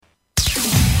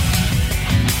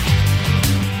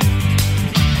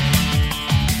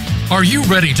Are you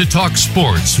ready to talk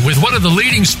sports with one of the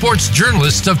leading sports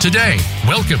journalists of today?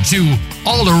 Welcome to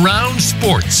All Around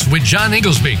Sports with John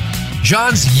Inglesby.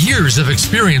 John's years of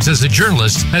experience as a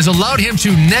journalist has allowed him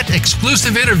to net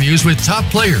exclusive interviews with top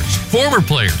players, former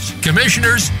players,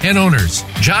 commissioners, and owners.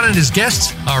 John and his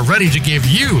guests are ready to give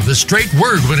you the straight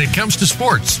word when it comes to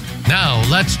sports. Now,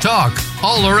 let's talk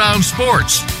All Around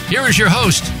Sports. Here is your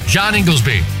host, John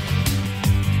Inglesby.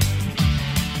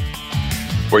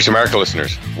 Voice America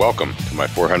listeners, welcome to my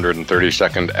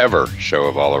 432nd ever show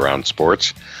of All Around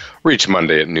Sports. We're each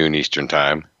Monday at noon Eastern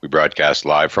Time. We broadcast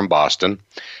live from Boston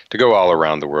to go all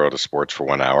around the world of sports for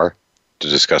 1 hour to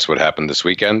discuss what happened this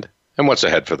weekend and what's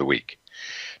ahead for the week.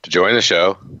 To join the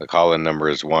show, the call-in number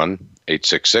is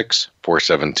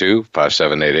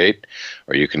 1-866-472-5788,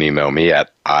 or you can email me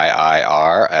at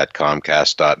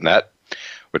iir@comcast.net,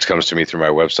 which comes to me through my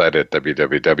website at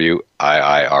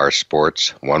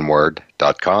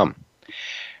www.iirsports.com.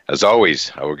 As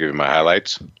always, I will give you my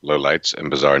highlights, lowlights, and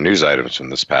bizarre news items from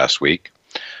this past week.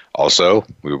 Also,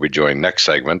 we will be joined next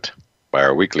segment by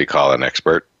our weekly call-in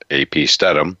expert, A.P.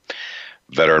 Stedham,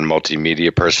 veteran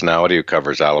multimedia personality who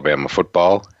covers Alabama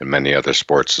football and many other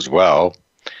sports as well.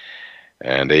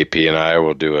 And A.P. and I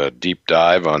will do a deep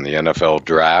dive on the NFL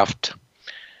draft,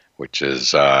 which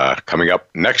is coming up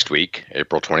next week,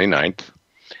 April 29th.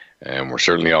 And we're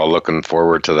certainly all looking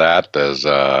forward to that as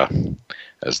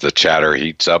the chatter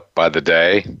heats up by the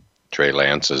day. Trey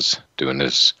Lance is doing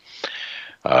his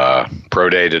pro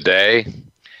day today.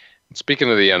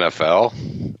 Speaking of the NFL,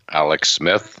 Alex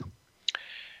Smith,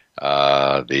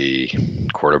 the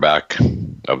quarterback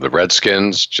of the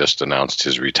Redskins, just announced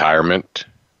his retirement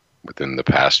within the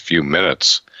past few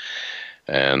minutes.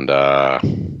 And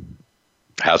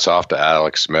hats off to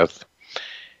Alex Smith.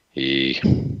 He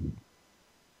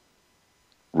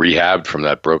rehabbed from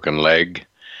that broken leg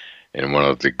in one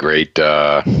of the great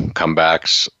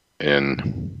comebacks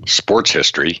in sports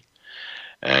history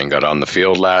and got on the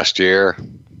field last year,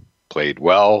 played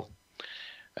well,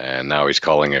 and now he's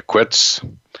calling it quits.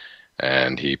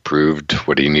 And he proved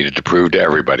what he needed to prove to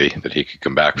everybody, that he could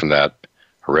come back from that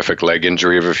horrific leg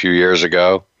injury of a few years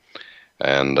ago.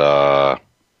 And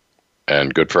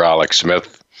good for Alex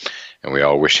Smith, and we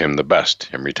all wish him the best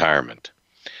in retirement.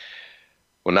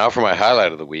 Well, now for my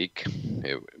highlight of the week.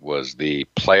 It was the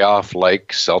playoff-like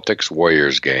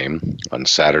Celtics-Warriors game on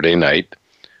Saturday night,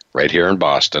 right here in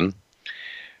Boston,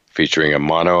 featuring a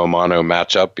mano-a-mano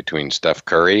matchup between Steph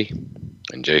Curry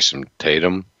and Jason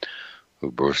Tatum,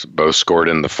 who both scored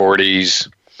in the 40s.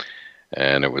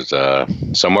 And it was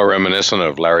somewhat reminiscent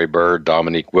of Larry Bird,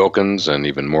 Dominique Wilkins, and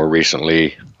even more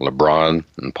recently, LeBron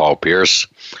and Paul Pierce.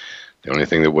 The only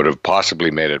thing that would have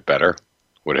possibly made it better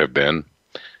would have been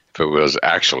if it was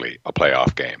actually a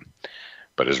playoff game.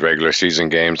 But as regular season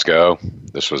games go,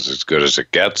 this was as good as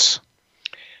it gets.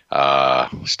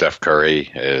 Steph Curry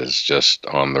is just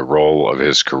on the roll of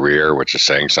his career, which is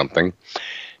saying something,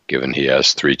 given he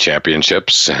has 3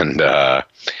 championships and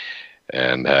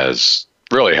has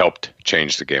really helped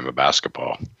change the game of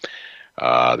basketball.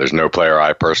 There's no player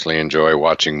I personally enjoy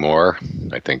watching more.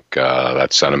 I think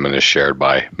that sentiment is shared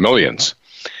by millions.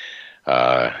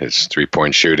 His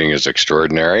three-point shooting is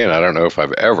extraordinary, and I don't know if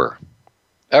I've ever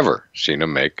seen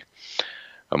him make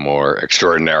a more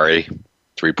extraordinary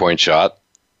three-point shot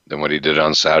than what he did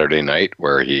on Saturday night,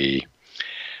 where he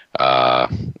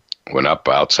went up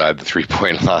outside the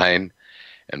three-point line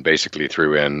and basically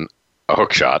threw in a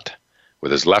hook shot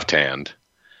with his left hand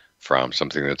from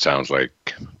something that sounds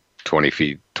like 20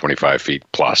 feet, 25 feet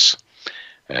plus.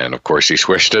 And of course he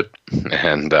swished it,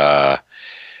 and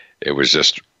it was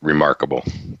just remarkable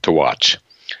to watch.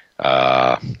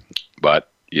 But,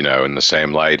 you know, in the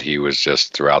same light, he was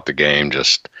just throughout the game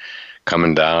just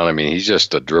coming down. I mean, he's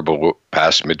just a dribble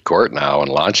past midcourt now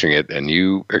and launching it, and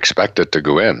you expect it to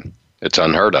go in. It's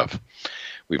unheard of.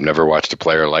 We've never watched a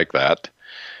player like that.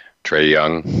 Trae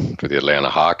Young for the Atlanta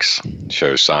Hawks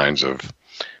shows signs of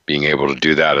being able to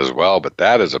do that as well, but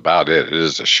that is about it. It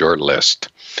is a short list.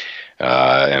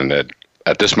 And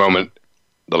at this moment,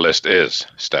 the list is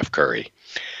Steph Curry.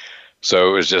 So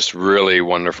it was just really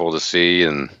wonderful to see,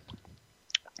 and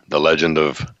the legend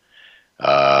of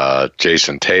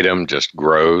Jason Tatum just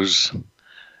grows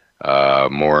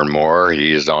more and more.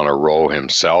 He is on a roll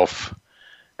himself,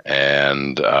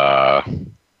 and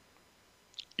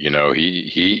you know,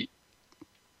 he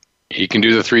can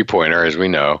do the three-pointer, as we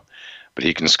know, but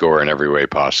he can score in every way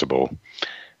possible.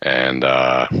 And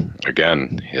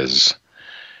again, his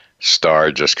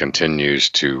star just continues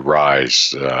to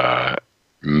rise,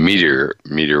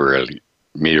 meteorally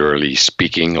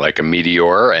speaking, like a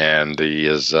meteor, and he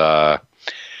is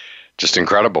just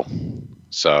incredible.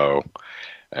 So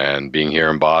And being here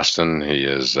in Boston, he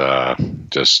is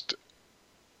just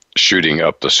shooting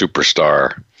up the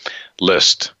superstar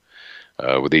list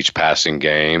with each passing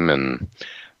game. And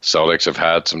Celtics have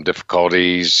had some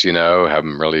difficulties,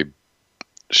 haven't really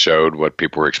showed what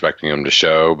people were expecting them to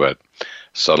show, but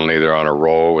suddenly they're on a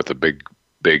roll with a big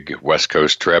West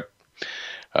Coast trip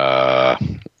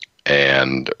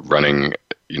and running,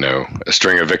 a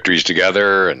string of victories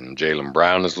together, and Jaylen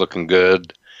Brown is looking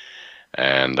good.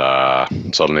 And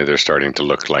suddenly they're starting to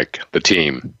look like the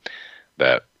team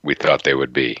that we thought they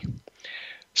would be.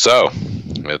 So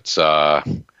it's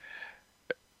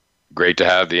great to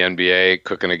have the NBA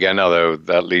cooking again, although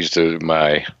that leads to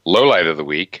my low light of the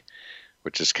week,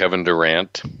 which is Kevin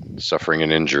Durant suffering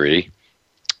an injury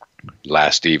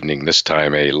last evening, this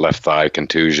time a left thigh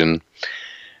contusion.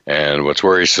 And what's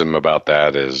worrisome about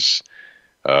that is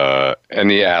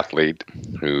any athlete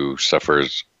who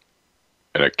suffers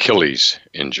an Achilles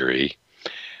injury,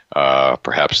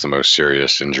 perhaps the most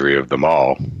serious injury of them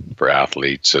all for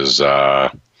athletes, is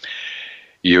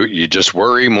you just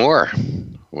worry more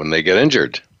when they get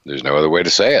injured. There's no other way to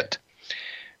say it.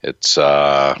 It's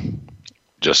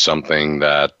just something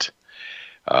that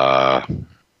can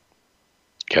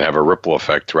have a ripple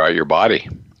effect throughout your body.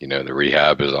 The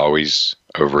rehab is always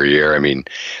over a year. I mean,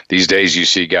 these days you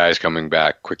see guys coming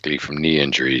back quickly from knee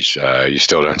injuries. You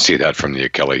still don't see that from the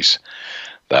Achilles.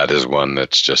 That is one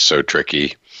that's just so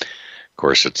tricky. Of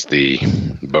course, it's the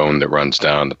bone that runs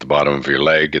down at the bottom of your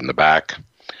leg in the back.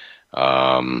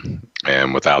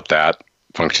 And without that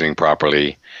functioning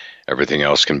properly, everything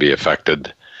else can be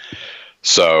affected.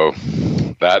 So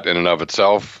that in and of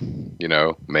itself,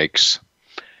 makes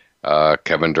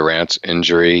Kevin Durant's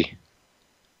injury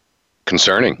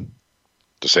concerning,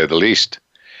 to say the least.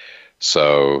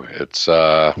 So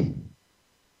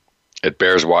it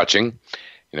bears watching,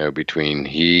 between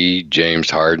he, James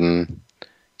Harden,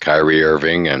 Kyrie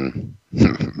Irving, and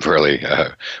really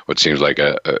what seems like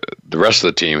the rest of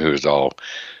the team, who's all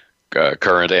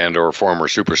current and or former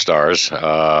superstars.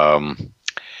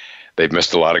 They've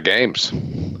missed a lot of games,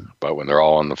 but when they're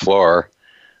all on the floor,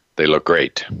 they look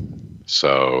great.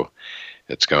 So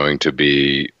it's going to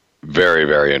be very,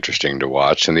 very interesting to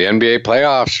watch. And the NBA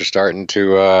playoffs are starting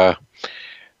to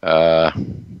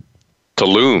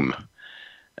loom.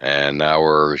 And now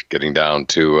we're getting down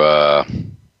to,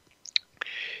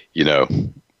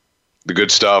 the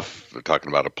good stuff. We're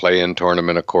talking about a play-in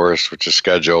tournament, of course, which is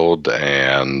scheduled.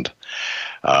 And,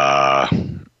 that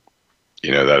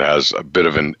has a bit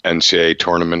of an NCAA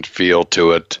tournament feel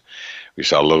to it. We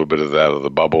saw a little bit of that of the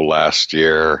bubble last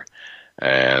year,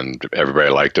 and everybody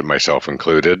liked it, myself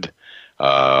included.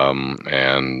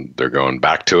 And they're going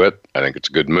back to it. I think it's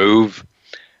a good move.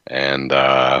 And,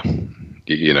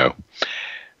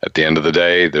 at the end of the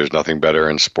day, there's nothing better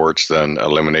in sports than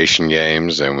elimination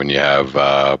games. And when you have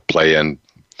a play-in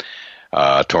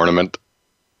tournament,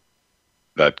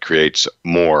 that creates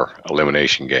more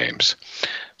elimination games.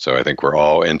 So I think we're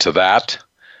all into that.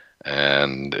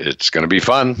 And it's going to be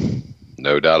fun,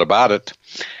 no doubt about it.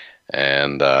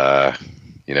 And,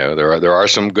 there are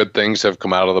some good things that have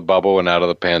come out of the bubble and out of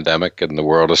the pandemic in the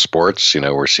world of sports.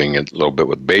 We're seeing it a little bit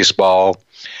with baseball.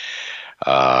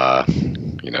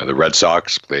 The Red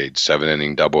Sox played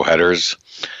 7-inning doubleheaders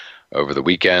over the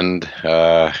weekend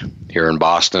here in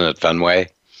Boston at Fenway.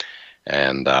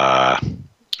 And,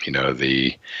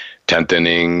 the 10th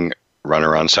inning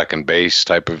runner on second base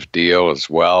type of deal as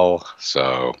well.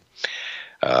 So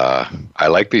I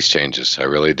like these changes. I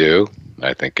really do.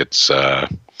 I think it's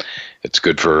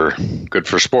good for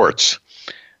sports,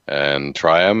 and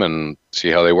try them and see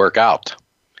how they work out.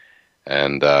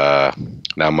 And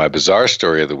now my bizarre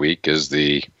story of the week is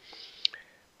the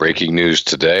breaking news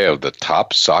today of the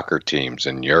top soccer teams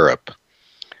in Europe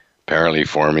apparently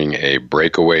forming a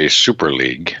breakaway super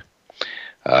league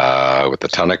with a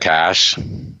ton of cash,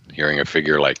 hearing a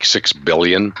figure like $6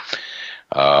 billion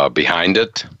behind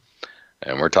it.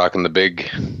 And we're talking the big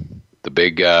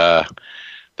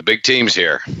teams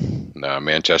here.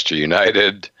 Manchester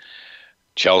United,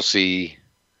 Chelsea,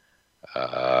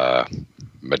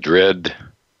 Madrid,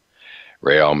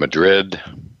 Real Madrid,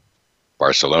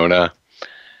 Barcelona,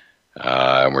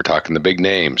 and we're talking the big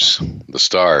names, the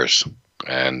stars,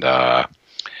 and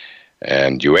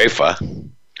UEFA,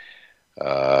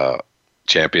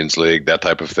 Champions League, that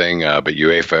type of thing. But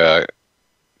UEFA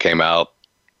came out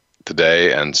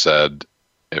today and said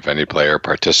if any player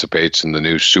participates in the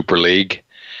new Super League,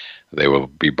 they will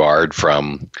be barred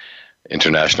from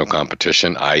international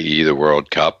competition, i.e. the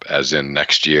World Cup, as in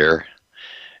next year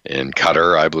in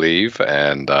Qatar, I believe.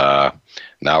 And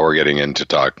now we're getting into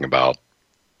talking about,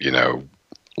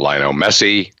 Lionel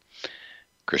Messi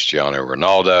Cristiano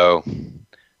Ronaldo,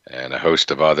 and a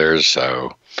host of others.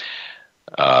 So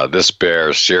this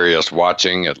bears serious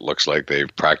watching. It looks like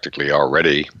they've practically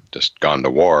already just gone to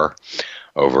war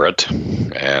over it.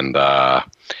 And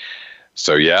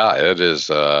so, yeah, it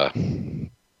is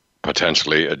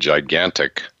potentially a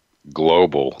gigantic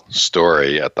global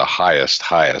story at the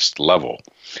highest level.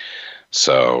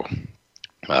 So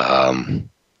it's going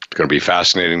to be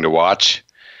fascinating to watch.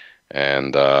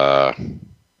 And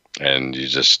you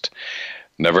just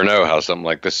never know how something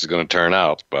like this is going to turn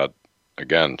out. But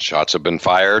again, shots have been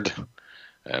fired,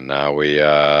 and now we,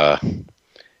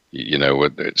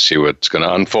 see what's going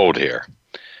to unfold here.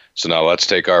 So now let's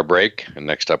take our break, and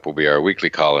next up will be our weekly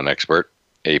call-in expert,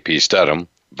 AP Stedham,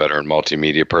 veteran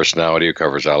multimedia personality who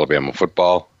covers Alabama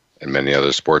football and many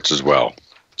other sports as well.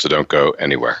 So don't go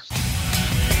anywhere.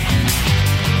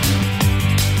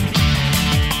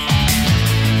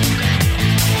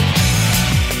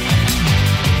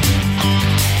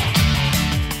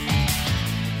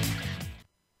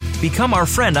 Become our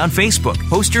friend on Facebook.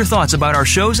 Post your thoughts about our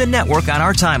shows and network on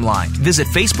our timeline. Visit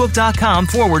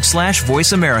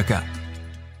Facebook.com/Voice America.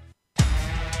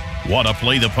 Want to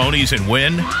play the ponies and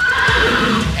win?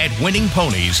 At Winning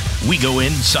Ponies, we go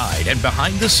inside and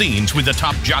behind the scenes with the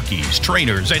top jockeys,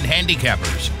 trainers, and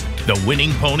handicappers. The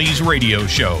Winning Ponies radio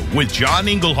show with John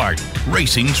Englehart,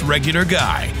 racing's regular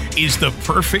guy, is the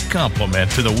perfect complement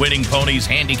to the Winning Ponies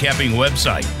handicapping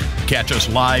website. Catch us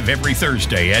live every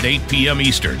Thursday at 8 p.m.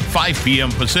 Eastern, 5 p.m.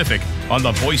 Pacific on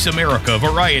the Voice America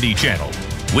Variety Channel.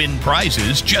 Win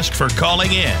prizes just for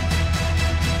calling in.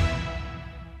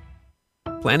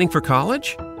 Planning for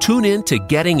college? Tune in to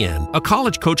Getting In, a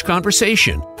college coach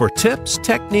conversation for tips,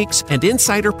 techniques, and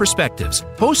insider perspectives.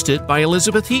 Hosted by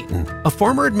Elizabeth Heaton, a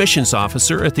former admissions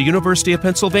officer at the University of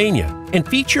Pennsylvania, and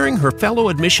featuring her fellow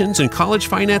admissions and college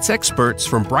finance experts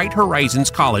from Bright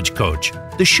Horizons College Coach.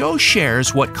 The show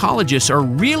shares what colleges are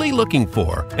really looking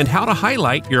for and how to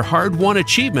highlight your hard-won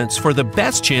achievements for the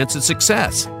best chance at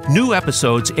success. New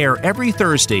episodes air every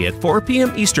Thursday at 4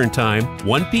 p.m. Eastern Time,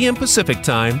 1 p.m. Pacific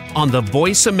Time on the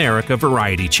Voice America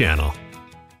Variety Channel.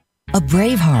 A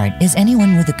brave heart is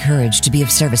anyone with the courage to be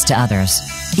of service to others.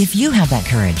 If you have that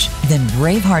courage, then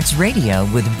Brave Hearts Radio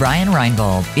with Brian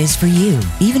Reinbold is for you.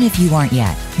 Even if you aren't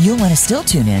yet, you'll want to still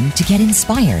tune in to get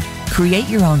inspired, create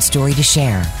your own story to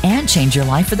share, and change your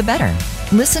life for the better.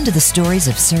 Listen to the stories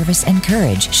of service and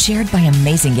courage shared by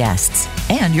amazing guests,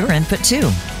 and your input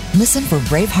too. Listen for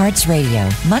Brave Hearts Radio,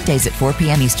 Mondays at 4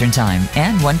 p.m. Eastern Time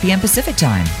and 1 p.m. Pacific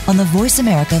Time on the Voice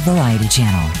America Variety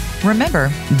Channel.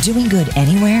 Remember, doing good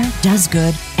anywhere does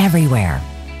good everywhere.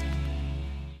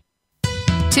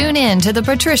 Tune in to The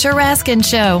Patricia Raskin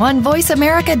Show on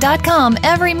VoiceAmerica.com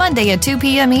every Monday at 2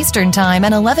 p.m. Eastern Time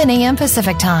and 11 a.m.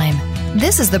 Pacific Time.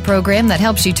 This is the program that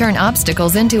helps you turn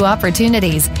obstacles into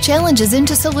opportunities, challenges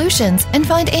into solutions, and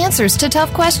find answers to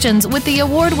tough questions with the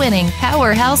award-winning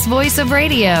powerhouse voice of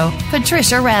radio,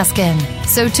 Patricia Raskin.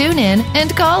 So tune in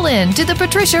and call in to The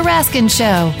Patricia Raskin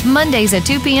Show, Mondays at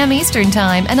 2 p.m. Eastern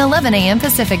Time and 11 a.m.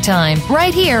 Pacific Time,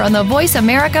 right here on the Voice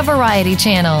America Variety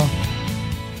Channel.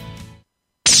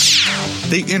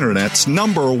 The Internet's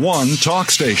 #1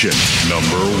 talk station.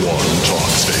 #1 talk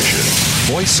station.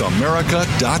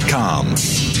 VoiceAmerica.com.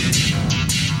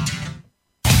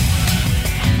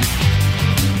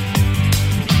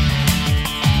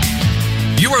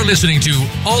 You are listening to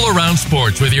All Around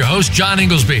Sports with your host, John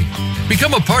Inglesby.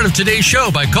 Become a part of today's show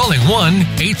by calling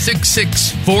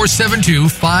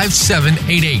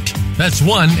 1-866-472-5788. That's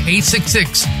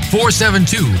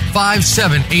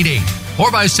 1-866-472-5788.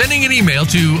 Or by sending an email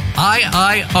to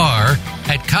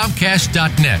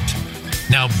iir@comcast.net.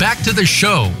 Now back to the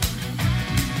show.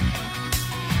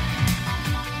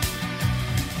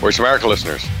 Voice America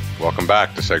listeners, welcome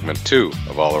back to segment 2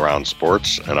 of All Around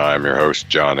Sports, and I'm your host,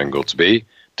 John Inglesby.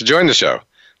 To join the show,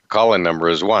 the call-in number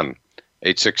is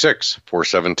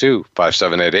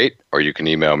 1-866-472-5788, or you can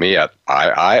email me at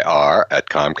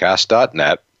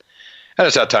iir@comcast.net. And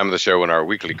it's that time of the show when our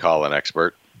weekly call-in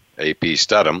expert, AP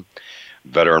Stedham,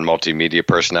 veteran multimedia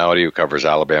personality who covers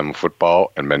Alabama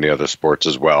football and many other sports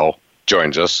as well,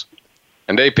 joins us.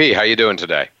 And AP, how you doing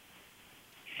today?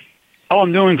 Oh,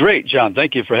 I'm doing great, John.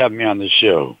 Thank you for having me on this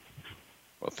show.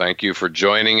 Well, thank you for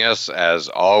joining us as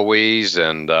always.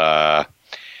 And,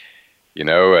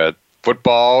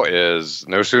 football is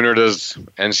no sooner does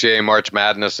NCAA March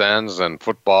Madness ends and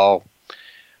football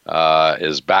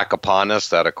is back upon us.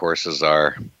 That, of course, is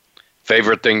our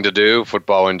favorite thing to do,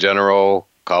 football in general,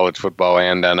 college football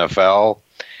and NFL.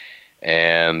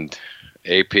 And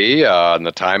AP, on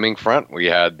the timing front, we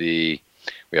have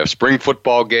spring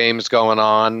football games going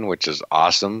on, which is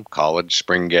awesome, college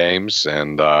spring games.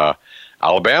 And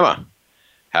Alabama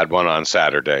had one on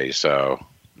Saturday. So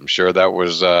I'm sure that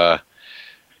was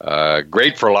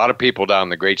great for a lot of people down in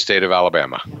the great state of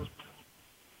Alabama.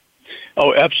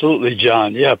 Oh, absolutely,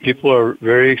 John. Yeah, people are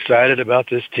very excited about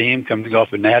this team coming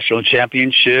off a national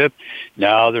championship.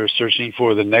 Now they're searching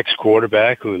for the next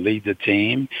quarterback who will lead the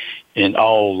team. In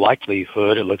all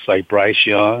likelihood, it looks like Bryce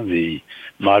Young, the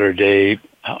modern-day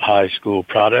high school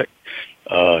product.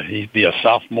 He'd be a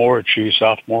sophomore, a true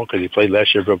sophomore, because he played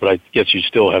last year, but I guess you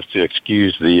still have to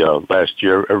excuse the last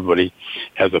year. Everybody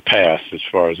has a pass as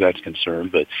far as that's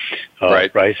concerned. But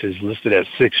right. Bryce is listed at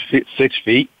 6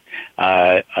 feet.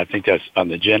 I think that's on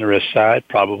the generous side,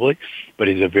 probably, but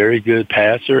he's a very good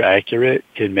passer, accurate,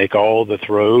 can make all the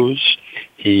throws.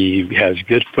 He has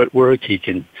good footwork. He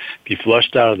can be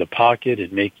flushed out of the pocket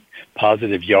and make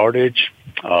positive yardage.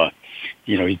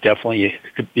 He definitely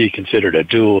could be considered a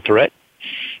dual threat.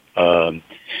 And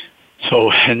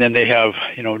then they have,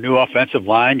 new offensive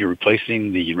line. You're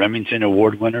replacing the Remington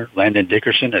Award winner, Landon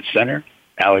Dickerson, at center.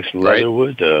 Alex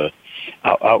Leatherwood,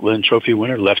 Outland Trophy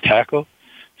winner, left tackle.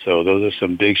 So those are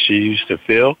some big shoes to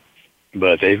fill,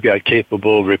 but they've got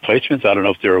capable replacements. I don't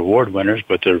know if they're award winners,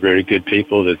 but they're very good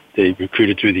people that they've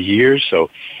recruited through the years.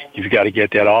 So you've got to get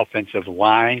that offensive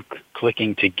line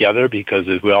clicking together, because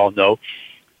as we all know,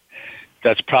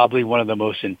 that's probably one of the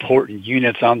most important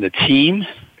units on the team,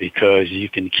 because you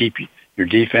can keep your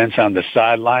defense on the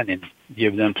sideline and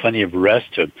give them plenty of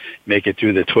rest to make it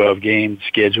through the 12-game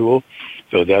schedule.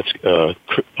 So that's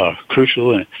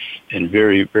crucial and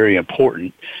very, very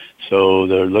important. So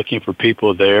they're looking for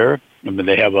people there. I mean,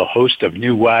 they have a host of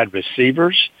new wide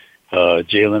receivers.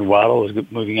 Jalen Waddle is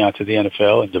moving out to the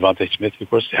NFL, and Devontae Smith, of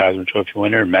course, the Heisman Trophy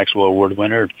winner, Maxwell Award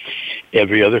winner,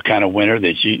 every other kind of winner,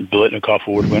 the Biletnikoff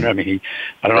Award winner. I mean,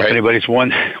 I don't know if anybody's won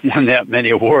that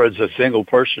many awards, a single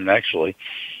person, actually.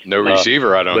 No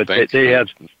receiver, I don't think. They have.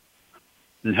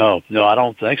 No, I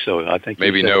don't think so. I think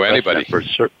maybe know anybody for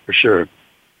sure.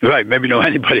 Right, maybe know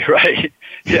anybody, right?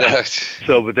 Yeah.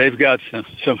 So, but they've got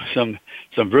some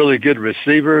really good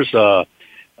receivers. Algie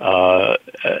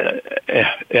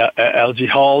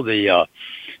Hall, the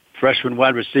freshman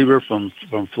wide receiver from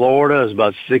Florida, is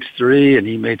about 6'3", and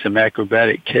he made some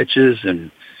acrobatic catches.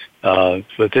 And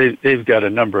but they've got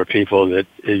a number of people that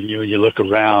you look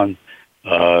around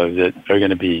that are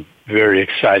going to be very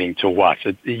exciting to watch.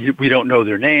 We don't know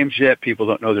their names yet. People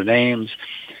don't know their names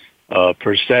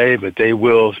per se, but they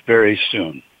will very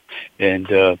soon. And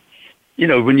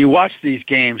when you watch these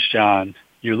games, John,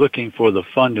 you're looking for the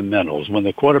fundamentals. When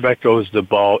the quarterback throws the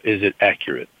ball, is it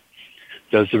accurate?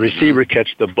 Does the receiver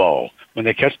catch the ball? When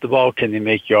they catch the ball, can they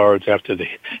make yards after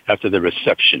the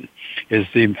reception? Is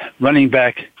the running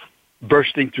back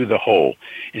bursting through the hole?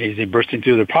 And is he bursting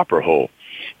through the proper hole?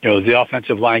 The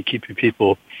offensive line keeping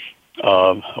people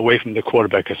away from the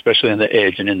quarterback, especially on the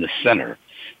edge and in the center.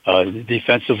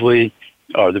 Defensively,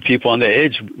 are the people on the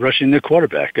edge rushing the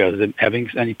quarterback, having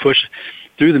any push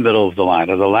through the middle of the line?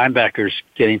 Are the linebackers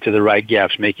getting to the right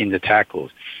gaps, making the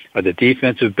tackles? Are the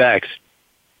defensive backs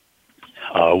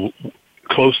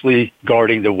closely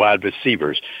guarding the wide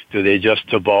receivers? Do they adjust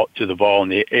to the ball in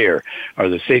the air? Are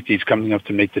the safeties coming up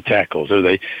to make the tackles? Are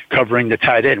they covering the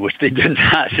tight end, which they did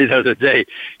not the other day?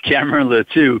 Cameron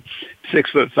Latou,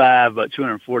 6'5", about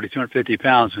 240, 250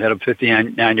 pounds, had a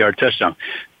 59-yard touchdown.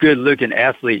 Good-looking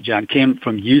athlete, John, came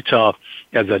from Utah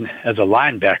as a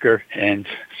linebacker and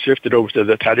shifted over to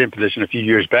the tight end position a few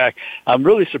years back. I'm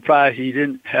really surprised he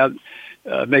didn't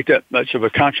make that much of a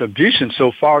contribution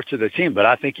so far to the team, but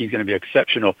I think he's going to be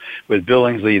exceptional with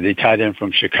Billingsley, the tight end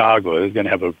from Chicago. He's going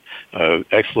to have a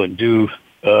excellent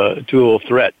dual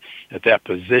threat at that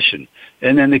position.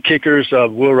 And then the kickers, Will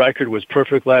Reichard was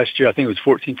perfect last year. I think it was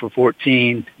 14 for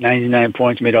 14, 99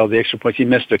 points, made all the extra points. He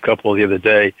missed a couple the other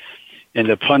day. And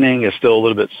the punting is still a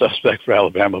little bit suspect for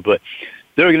Alabama, but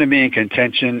they're going to be in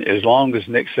contention as long as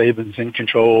Nick Saban's in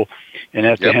control and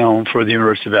at the helm for the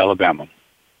University of Alabama.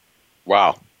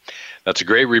 Wow. That's a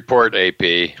great report, AP.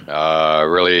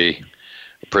 Really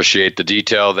appreciate the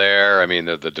detail there. I mean,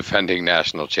 the defending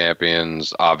national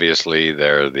champions, obviously,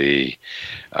 they're the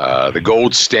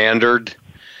gold standard,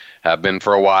 have been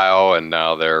for a while, and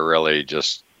now they're really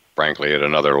just, frankly, at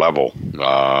another level.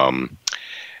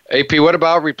 AP, what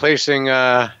about replacing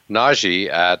Najee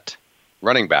at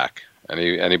running back?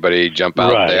 Anybody jump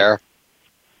out there?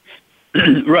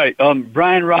 Right.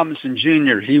 Brian Robinson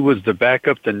Jr., he was the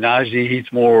backup to Najee. He's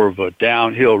more of a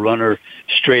downhill runner,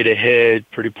 straight ahead,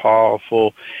 pretty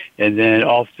powerful. And then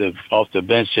off the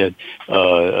bench had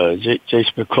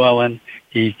Jace McClellan.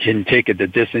 He can take it the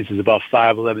distance. He's about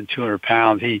 5'11", 200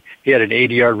 pounds. He had an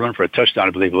 80-yard run for a touchdown,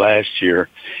 I believe, last year.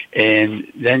 And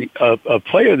then a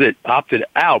player that opted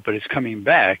out but is coming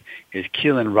back is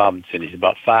Keelan Robinson. He's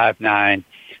about 5'9",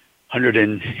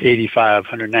 185,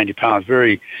 190 pounds,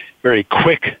 very, very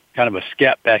quick, kind of a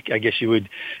scat back, I guess you would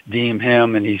deem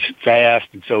him, and he's fast,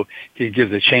 and so he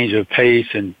gives a change of pace.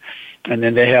 And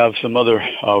then they have some other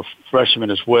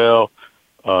freshmen as well.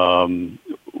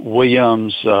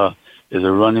 Williams is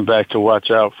a running back to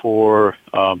watch out for.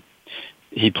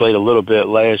 He played a little bit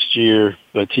last year,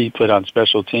 but he played on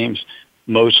special teams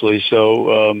mostly.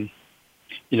 So,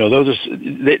 those are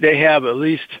they have at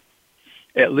least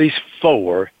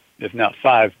 4, if not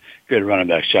 5, good running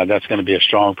backs, John. That's going to be a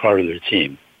strong part of their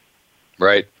team.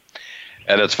 Right.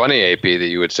 And it's funny, AP, that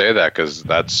you would say that, because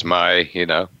that's my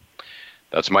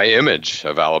image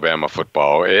of Alabama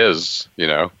football is,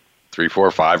 3,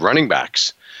 4, 5 running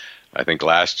backs. I think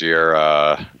last year,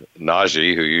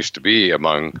 Najee, who used to be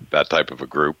among that type of a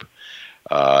group,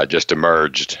 just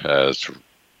emerged as,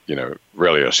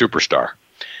 really a superstar.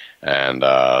 And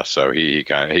so he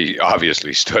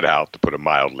obviously stood out, to put it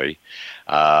mildly.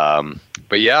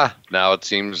 But yeah, now it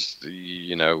seems,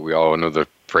 we all know the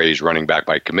phrase running back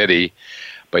by committee,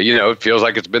 but, it feels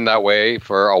like it's been that way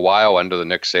for a while under the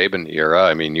Nick Saban era.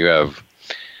 I mean, you have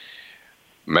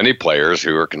many players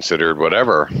who are considered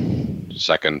whatever,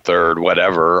 second, third,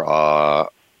 whatever,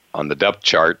 on the depth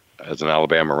chart as an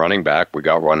Alabama running back. We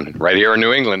got one right here in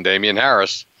New England, Damian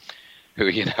Harris, who,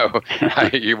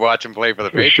 you watch him play for the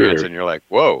Patriots and you're like,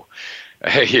 whoa.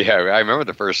 Yeah, I remember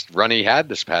the first run he had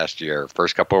this past year,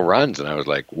 first couple of runs, and I was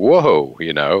like, whoa,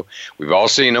 we've all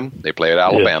seen them. They play at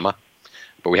Alabama,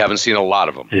 but we haven't seen a lot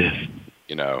of them,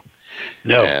 No.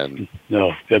 I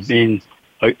mean,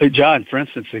 John, for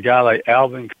instance, a guy like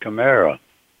Alvin Kamara,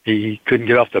 he couldn't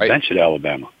get off the bench at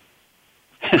Alabama.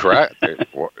 Correct.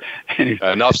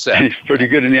 Enough said. He's pretty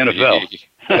good in the NFL.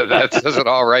 That says it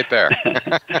all right there.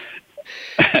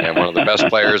 And one of the best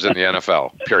players in the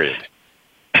NFL, period.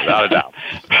 Without a doubt.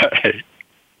 Right.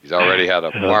 He's already had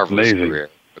a marvelous career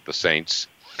with the Saints.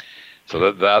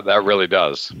 So that really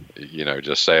does,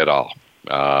 just say it all.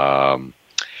 Well,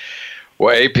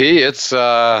 AP, it's,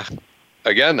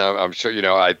 again, I'm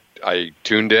sure, I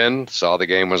tuned in, saw the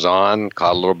game was on,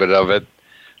 caught a little bit of it.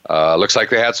 Looks like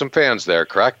they had some fans there,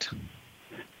 correct?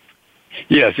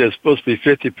 Yes, it's supposed to be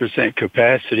 50%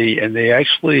 capacity, and they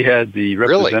actually had the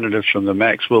representatives from the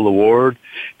Maxwell Award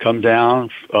come down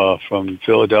from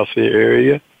Philadelphia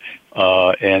area,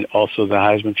 and also the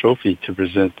Heisman Trophy to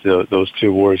present those 2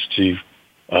 awards to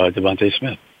Devontae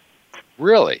Smith.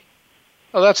 Really?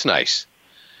 Oh, that's nice.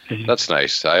 That's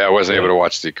nice. I wasn't able to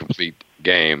watch the complete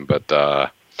game, but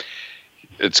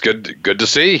it's good to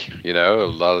see. A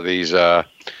lot of these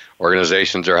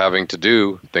organizations are having to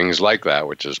do things like that,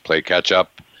 which is play catch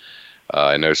up.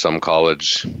 I know some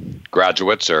college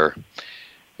graduates are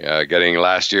getting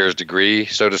last year's degree,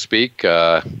 so to speak,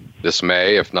 this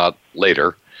May, if not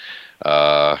later,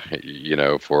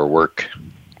 for work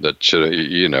that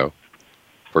should,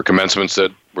 for commencements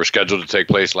that were scheduled to take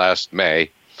place last May,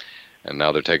 and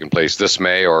now they're taking place this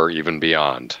May or even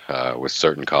beyond with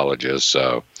certain colleges.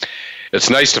 So it's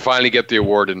nice to finally get the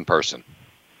award in person.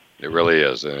 It really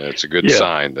is, and it's a good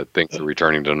sign that things are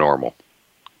returning to normal.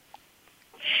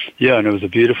 Yeah, and it was a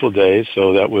beautiful day,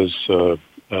 so that was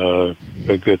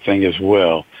a good thing as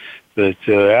well. But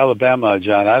Alabama,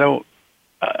 John,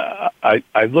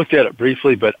 I looked at it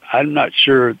briefly, but I'm not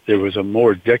sure there was a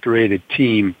more decorated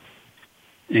team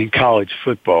in college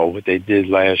football, what they did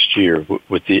last year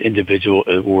with the individual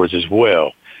awards as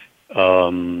well.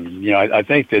 I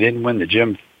think they didn't win the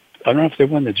Jim. I don't know if they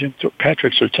won the Jim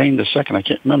Patrick Surtain II. I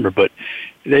can't remember, but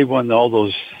they won all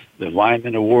those, the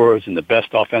lineman awards and the best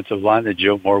offensive line, the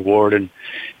Joe Moore Award,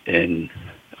 and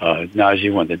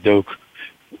Najee won the Doak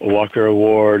Walker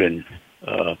Award, and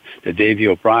the Davey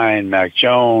O'Brien, Mac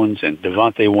Jones, and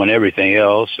Devontae won everything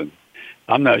else. And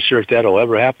I'm not sure if that'll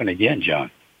ever happen again, John.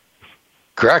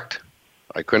 Correct.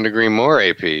 I couldn't agree more,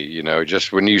 AP.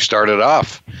 Just when you started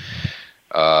off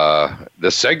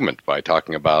this segment by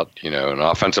talking about, an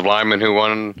offensive lineman who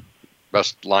won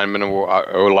Best Lineman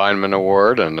O-Lineman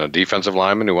Award and a defensive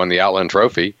lineman who won the Outland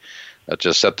Trophy, that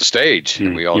just set the stage.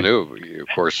 And we all knew, of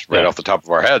course, right off the top of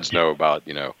our heads, know about,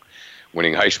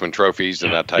 winning Heisman trophies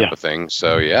and that type of thing.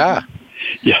 So,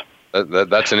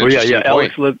 that's an interesting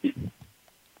point.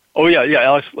 Oh yeah,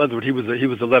 Alex Leatherwood. He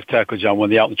was the left tackle. John won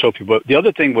the Outland Trophy. But the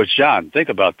other thing was, John, think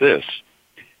about this.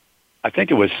 I think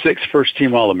it was 6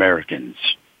 first-team All-Americans.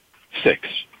 6.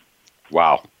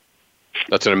 Wow,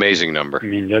 that's an amazing number. I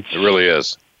mean, it really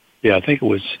is. Yeah, I think it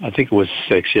was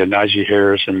 6. Yeah, Najee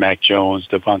Harris and Mac Jones,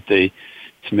 Devontae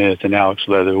Smith and Alex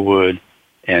Leatherwood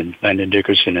and Landon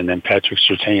Dickerson, and then Patrick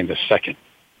Surtain the second.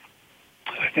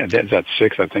 That's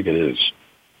 6. I think it is.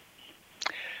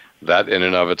 That in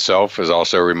and of itself is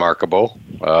also remarkable.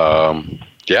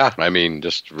 Yeah, I mean,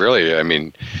 just really, I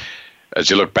mean, as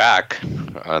you look back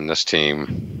on this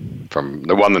team from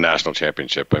they won the national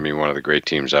championship, I mean, one of the great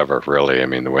teams ever, really. I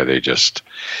mean, the way they just,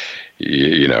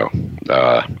 dominated.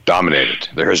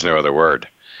 There is no other word.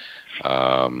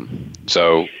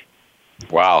 So,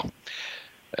 wow.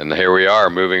 And here we are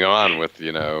moving on with,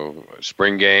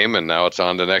 spring game, and now it's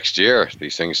on to next year.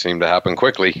 These things seem to happen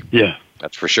quickly. Yeah.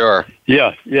 That's for sure.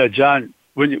 Yeah, John,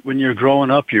 when you're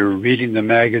growing up, you're reading the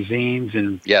magazines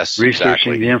and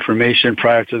researching the information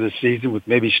prior to the season with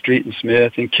maybe Street and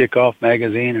Smith and Kickoff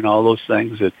magazine and all those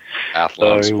things that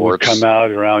would come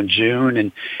out around June,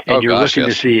 and you're looking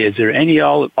to see is there any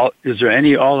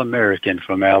All-American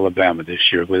from Alabama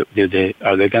this year?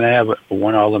 Are they going to have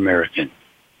one All-American?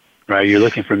 Right, you're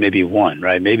looking for maybe one,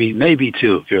 right? Maybe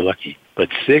 2 if you're lucky, but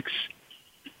 6.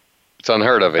 It's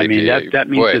unheard of. I mean, that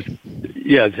means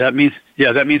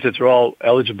that means that they're all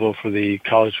eligible for the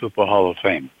College Football Hall of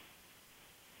Fame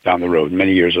down the road,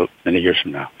 many years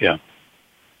from now. Yeah.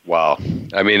 Wow.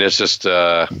 I mean, it's just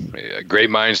great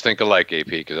minds think alike, AP,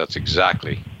 because that's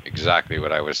exactly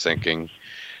what I was thinking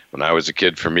when I was a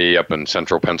kid. For me, up in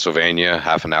central Pennsylvania,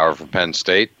 half an hour from Penn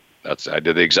State, I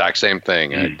did the exact same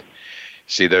thing. I'd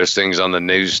see those things on the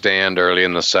newsstand early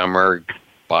in the summer.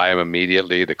 Buy them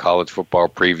immediately, the college football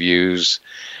previews,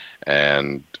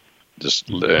 and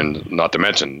not to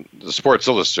mention the Sports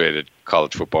Illustrated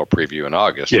college football preview in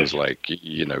August was like,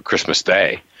 Christmas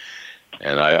Day.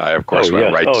 And I of course,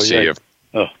 went right to see if,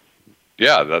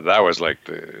 that was like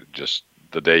just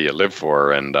the day you live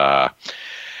for. And,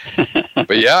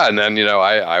 but yeah, and then,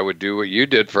 I would do what you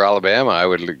did for Alabama. I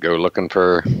would go looking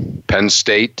for Penn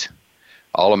State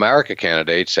All-America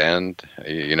candidates, and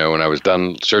when I was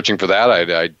done searching for that,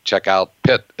 I'd check out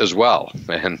Pitt as well,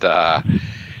 and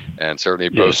certainly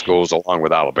both schools along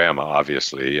with Alabama.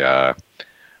 Obviously,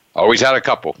 always had a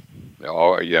couple.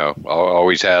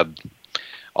 Always had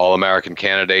All-American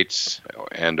candidates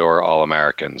and/or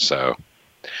All-Americans. So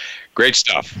great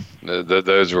stuff.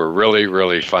 Those were really,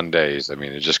 really fun days. I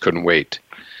mean, I just couldn't wait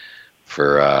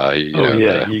for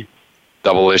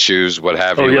double issues, what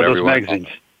have you, whatever you want.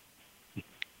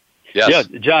 Yes. Yeah,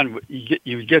 John,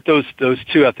 you get those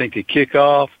 2. I think the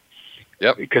Kickoff.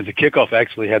 Yep. Because the Kickoff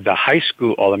actually had the high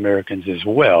school All-Americans as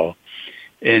well,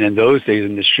 and in those days,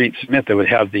 in the Street Smith, they would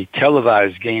have the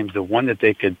televised games, the one that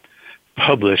they could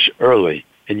publish early,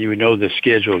 and you would know the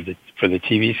schedule for the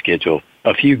TV schedule.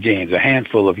 A few games, a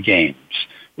handful of games,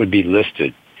 would be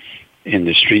listed in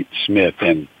the Street Smith,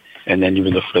 and then you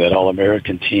would look for that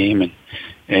All-American team,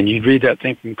 and you'd read that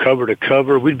thing from cover to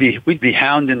cover. We'd be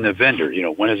hounding the vendor.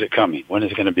 When is it coming? When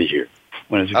is it going to be here?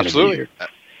 When is it going to be here?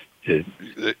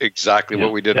 Exactly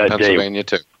what we did in Pennsylvania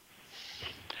too.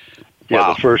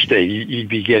 Yeah, the first day you'd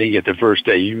be getting it the first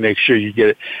day. You make sure you get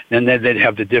it. And then they'd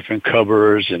have the different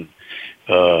covers and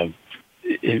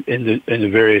in the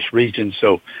various regions.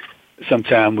 So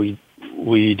sometime we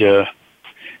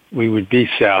would be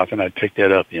south, and I'd pick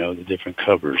that up. The different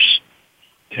covers.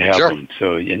 To have them.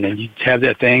 So, and then you'd have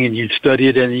that thing and you'd study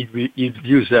it, and you'd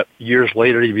use that years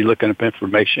later. You'd be looking up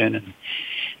information and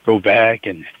go back,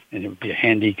 and it would be a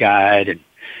handy guide. And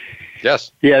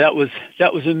yes. Yeah, that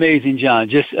was amazing, John.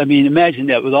 Imagine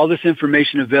that with all this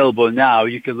information available now,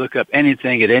 you could look up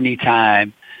anything at any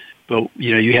time, but,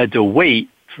 you had to wait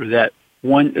for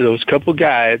those couple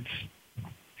guides,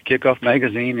 Kickoff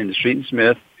magazine and the Street and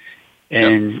Smith,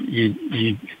 and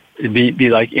it'd be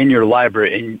like in your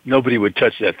library, and nobody would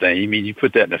touch that thing. You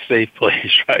put that in a safe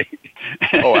place, right?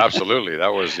 Oh, absolutely.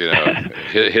 That was,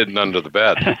 hidden under the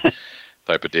bed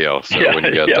type of deal. So it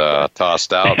wouldn't get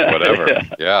tossed out, whatever.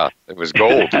 Yeah, it was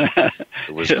gold.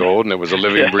 It was gold, and it was a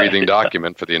living, breathing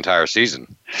document for the entire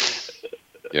season.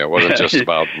 It wasn't just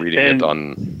about reading it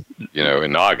on,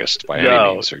 in August by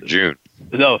any means, or June.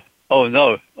 No. Oh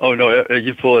no!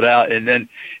 You pull it out, and then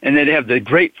they have the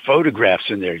great photographs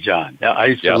in there, John. Now, I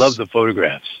used to love the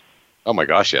photographs. Oh my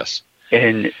gosh, yes.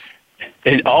 And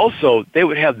also they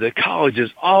would have the colleges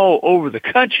all over the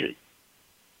country,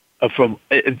 from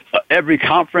every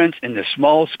conference, and the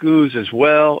small schools as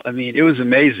well. I mean, it was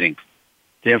amazing,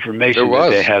 the information that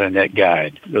they had in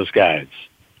those guides.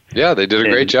 Yeah, they did a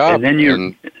great job. And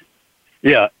then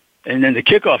And then the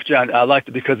kickoff, John, I liked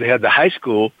it because they had the high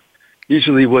school. It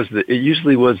usually was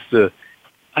the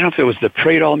I don't know if it was the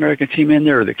parade All-American team in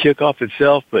there or the kickoff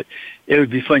itself, but it would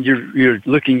be fun. You're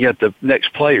looking at the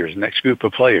next group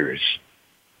of players.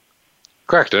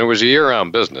 Correct, and it was a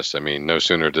year-round business. I mean, no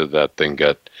sooner did that thing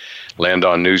land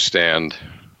on newsstand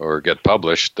or get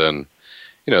published than,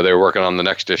 they were working on the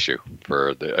next issue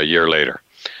for a year later.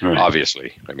 Right.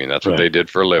 Obviously, I mean that's what they did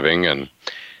for a living, and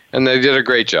they did a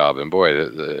great job. And boy,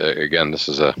 again, this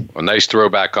is a nice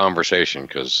throwback conversation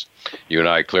because you and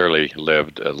I clearly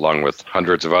lived, along with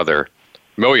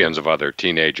millions of other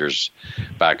teenagers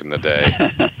back in the day,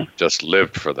 just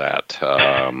lived for that.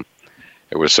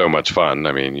 It was so much fun.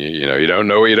 I mean, you don't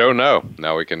know what you don't know.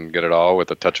 Now we can get it all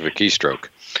with a touch of a keystroke,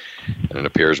 and it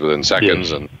appears within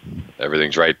seconds, and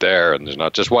everything's right there. And there's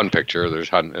not just one picture.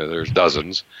 There's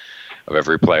dozens of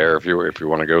every player if you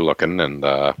want to go looking. And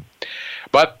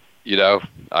but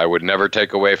I would never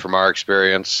take away from our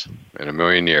experience in a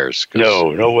million years. No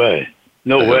way.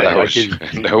 No way.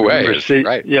 No way.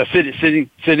 Right. Yeah, sitting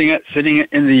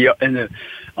in the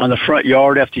on the front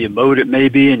yard after you mowed it,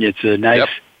 maybe, and it's a nice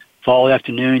fall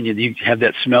afternoon. You have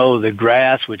that smell of the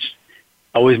grass, which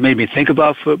always made me think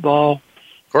about football.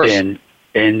 Of course. And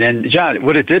then, John,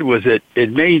 what it did was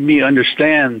it made me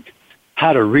understand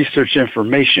how to research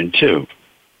information too.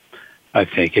 I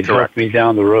think it helped me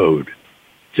down the road.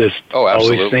 Just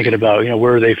always thinking about,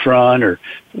 where are they from, or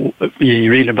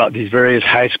you're reading about these various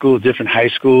different high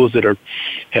schools that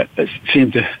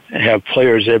seem to have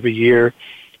players every year,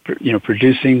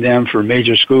 producing them for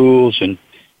major schools, and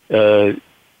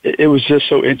it was just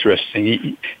so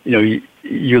interesting.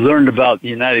 You learned about the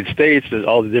United States,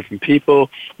 all the different people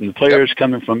and the players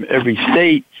coming from every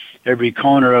state, every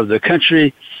corner of the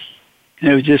country.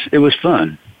 And it was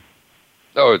fun.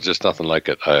 Oh, it's just nothing like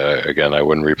it. I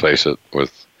wouldn't replace it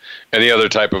with any other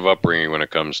type of upbringing when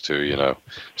it comes to,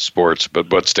 sports.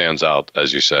 But what stands out,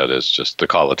 as you said, is just the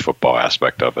college football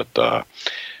aspect of it.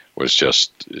 Was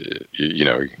just,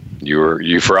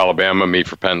 you for Alabama, me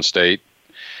for Penn State.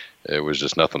 It was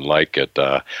just nothing like it.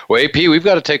 Well, AP, we've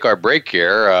got to take our break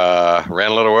here.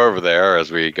 Ran a little over there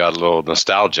as we got a little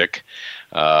nostalgic.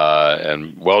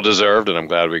 And well-deserved, and I'm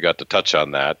glad we got to touch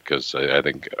on that because I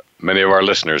think many of our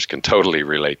listeners can totally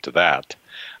relate to that.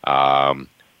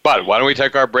 But why don't we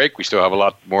take our break? We still have a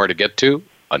lot more to get to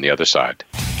on the other side.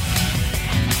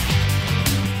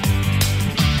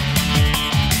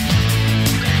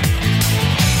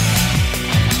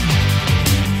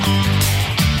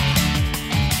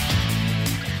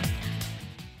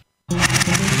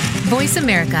 Voice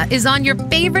America is on your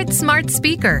favorite smart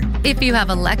speaker. If you have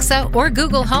Alexa or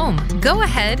Google Home, go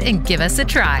ahead and give us a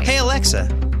try. Hey, Alexa,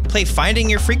 play Finding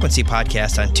Your Frequency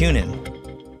podcast on TuneIn.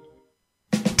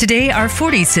 Today, our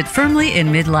 40s sit firmly in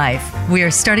midlife. We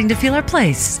are starting to feel our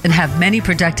place and have many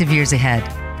productive years ahead.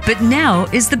 But now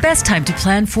is the best time to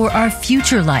plan for our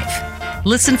future life.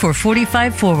 Listen for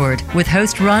 45 Forward with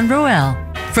host Ron Roel.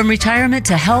 From retirement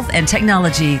to health and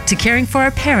technology to caring for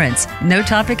our parents, no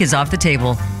topic is off the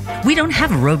table. We don't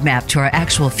have a roadmap to our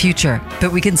actual future,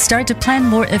 but we can start to plan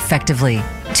more effectively.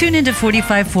 Tune into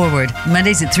 45 Forward,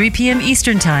 Mondays at 3 p.m.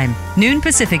 Eastern Time, noon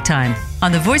Pacific Time,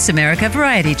 on the Voice America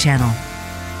Variety Channel.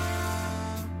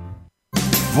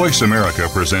 Voice America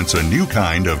presents a new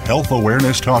kind of health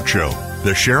awareness talk show,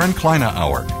 the Sharon Kleina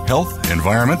Hour, Health,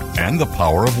 Environment, and the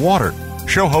Power of Water.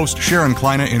 Show host Sharon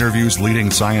Kleina interviews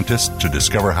leading scientists to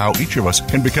discover how each of us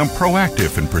can become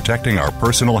proactive in protecting our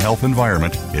personal health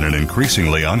environment in an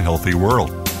increasingly unhealthy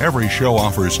world. Every show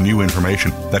offers new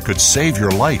information that could save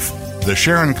your life. The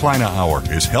Sharon Kleina Hour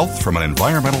is health from an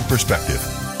environmental perspective,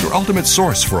 your ultimate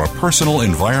source for a personal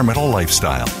environmental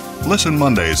lifestyle. Listen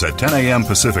Mondays at 10 a.m.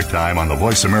 Pacific Time on the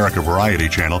Voice America Variety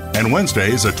Channel and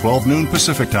Wednesdays at 12 noon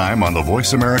Pacific Time on the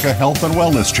Voice America Health and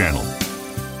Wellness Channel.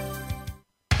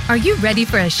 Are you ready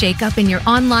for a shakeup in your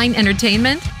online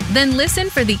entertainment? Then listen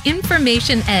for The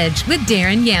Information Edge with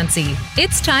Darren Yancey.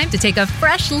 It's time to take a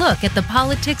fresh look at the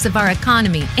politics of our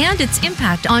economy and its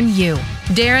impact on you.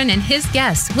 Darren and his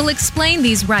guests will explain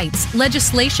these rights,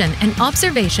 legislation, and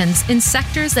observations in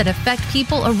sectors that affect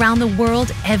people around the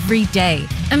world every day.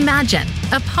 Imagine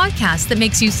a podcast that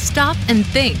makes you stop and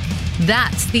think.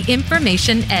 That's The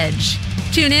Information Edge.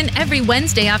 Tune in every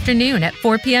Wednesday afternoon at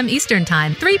 4 p.m. Eastern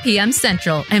Time, 3 p.m.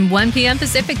 Central, and 1 p.m.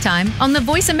 Pacific Time on the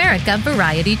Voice America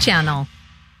Variety Channel.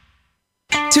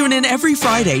 Tune in every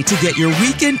Friday to get your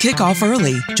weekend kickoff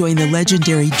early. Join the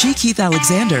legendary G. Keith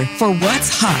Alexander for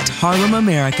What's Hot Harlem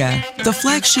America. The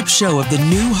flagship show of the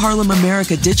new Harlem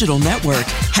America Digital Network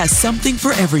has something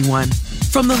for everyone.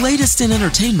 From the latest in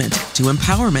entertainment to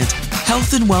empowerment,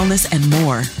 health and wellness, and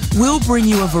more. We'll bring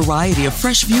you a variety of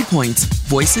fresh viewpoints,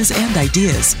 voices, and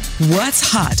ideas. What's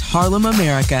Hot Harlem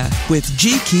America with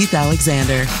G. Keith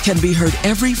Alexander can be heard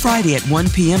every Friday at 1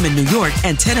 p.m. in New York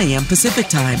and 10 a.m. Pacific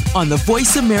Time on the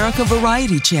Voice America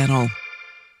Variety Channel.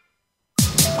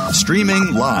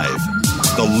 Streaming live,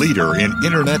 the leader in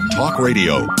Internet talk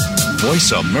radio,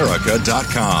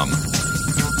 voiceamerica.com.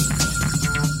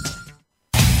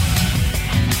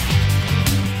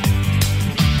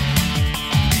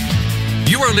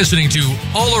 You are listening to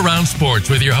All Around Sports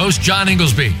with your host, John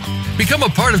Inglesby. Become a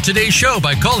part of today's show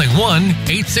by calling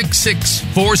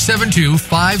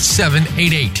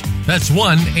 1-866-472-5788. That's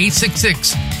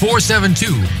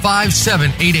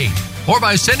 1-866-472-5788. Or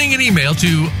by sending an email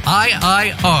to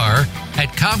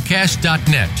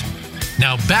iir@comcast.net.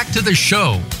 Now back to the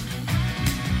show.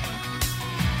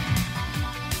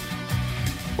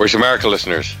 Voice America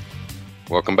listeners,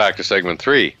 welcome back to segment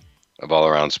 3 of All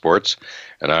Around Sports,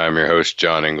 and I'm your host,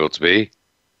 John Inglesby.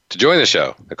 To join the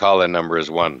show, the call-in number is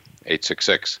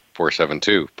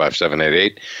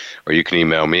 1-866-472-5788, or you can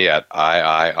email me at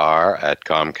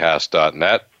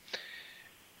iir@comcast.net.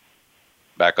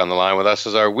 Back on the line with us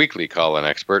is our weekly call-in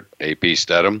expert, AP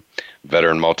Stedham,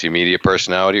 veteran multimedia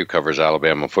personality who covers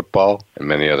Alabama football and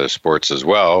many other sports as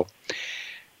well.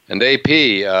 And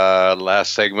AP,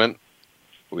 last segment,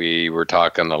 we were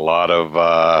talking a lot of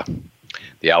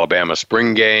the Alabama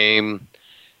spring game,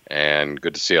 and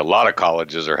good to see a lot of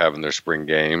colleges are having their spring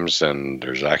games, and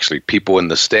there's actually people in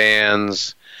the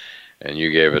stands, and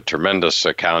you gave a tremendous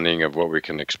accounting of what we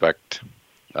can expect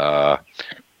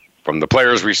from the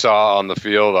players we saw on the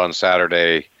field on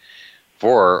Saturday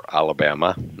for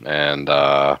Alabama, and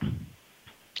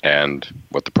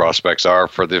what the prospects are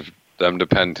for them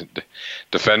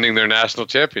defending their national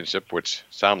championship, which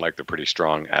sound like they're pretty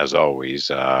strong as always.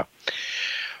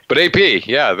 But AP,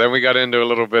 yeah, then we got into a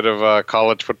little bit of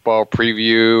college football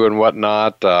preview and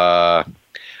whatnot. But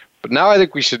now I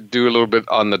think we should do a little bit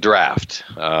on the draft.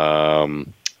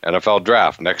 NFL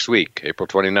draft next week, April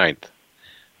 29th.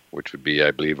 Which would be,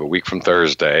 I believe, a week from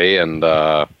Thursday. And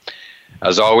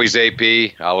as always,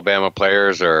 AP, Alabama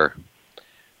players are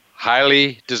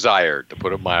highly desired, to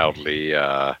put it mildly.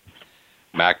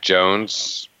 Mac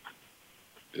Jones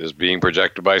is being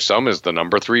projected by some as the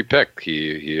number 3 pick.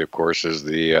 He of course, is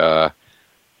the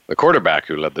quarterback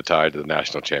who led the Tide to the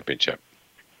national championship.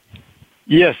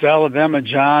 Yes, Alabama,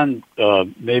 John,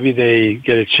 maybe they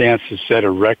get a chance to set a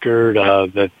record. I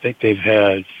think they've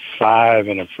had 5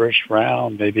 in the first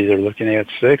round. Maybe they're looking at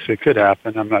 6. It could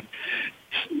happen. I'm not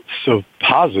so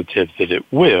positive that it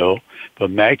will,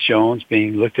 but Mac Jones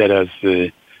being looked at as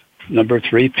the number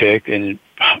 3 pick and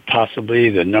possibly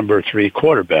the number 3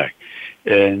 quarterback.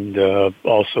 And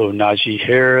also Najee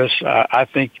Harris. I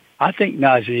think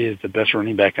Najee is the best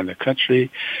running back in the country.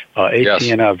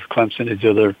 ATN of Clemson is the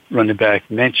other running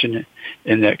back mentioned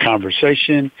in that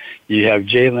conversation. You have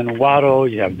Jalen Waddle,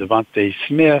 you have Devontae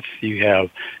Smith, you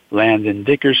have Landon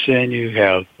Dickerson, you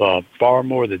have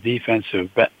Barmore, the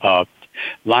defensive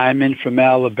lineman from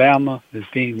Alabama, is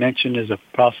being mentioned as a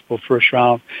possible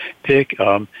first-round pick.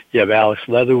 You have Alex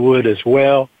Leatherwood as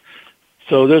well.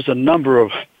 So there's a number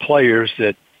of players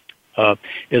that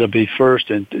it'll be first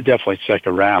and definitely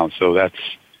second round. So that's,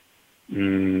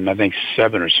 I think,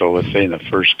 7 or so, let's say, in the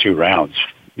first 2 rounds,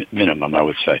 minimum, I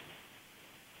would say.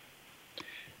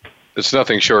 It's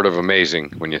nothing short of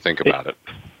amazing when you think about it.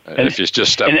 If you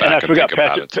just step back and think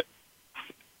about it.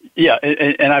 Yeah,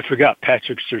 and I forgot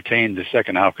Patrick Surtain, the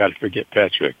second. I've got to forget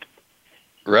Patrick.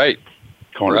 Right.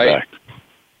 Cornerback. Right.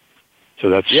 So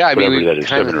that's whatever that is,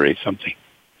 7 or 8 something.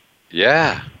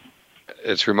 Yeah.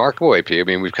 It's remarkable, AP. I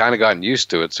mean, we've kind of gotten used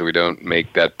to it, so we don't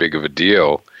make that big of a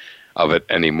deal of it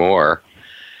anymore.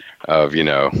 Of,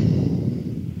 a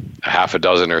half a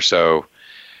dozen or so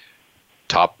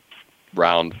top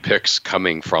round picks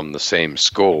coming from the same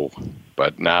school.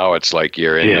 But now it's like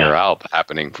year in, year out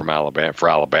happening for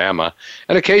Alabama,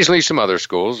 and occasionally some other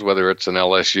schools, whether it's an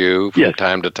LSU from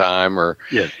time to time, or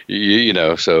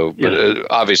So,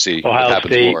 but obviously Ohio it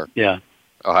happens State, more. Yeah,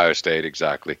 Ohio State,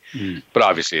 exactly. But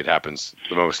obviously it happens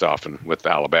the most often with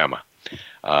Alabama.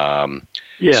 So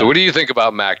what do you think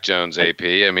about Mac Jones, AP?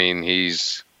 I mean,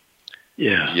 he's,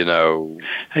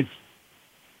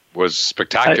 was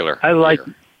spectacular. I like.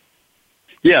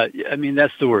 Yeah, I mean,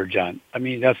 that's the word, John. I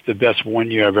mean, that's the best 1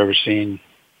 year I've ever seen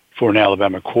for an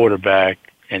Alabama quarterback,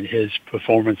 and his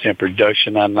performance and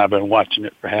production, and I've been watching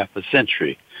it for half a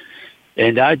century.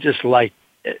 And I just like,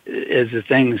 as the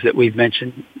things that we've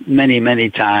mentioned many, many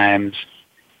times,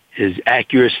 his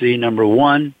accuracy, number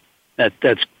one.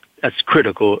 That's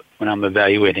critical when I'm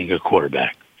evaluating a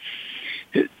quarterback.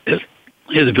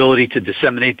 his ability to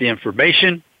disseminate the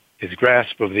information, his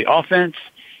grasp of the offense,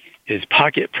 his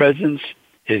pocket presence,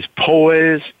 his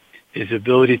poise, his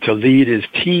ability to lead his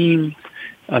team.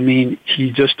 I mean,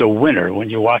 he's just a winner when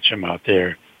you watch him out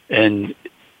there. And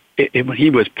when he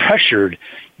was pressured,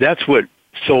 that's what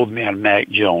sold me on Mac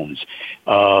Jones,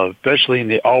 especially in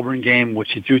the Auburn game,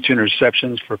 which he threw 2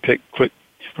 interceptions for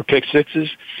pick sixes.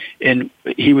 And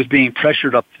he was being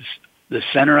pressured up the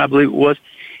center, I believe it was,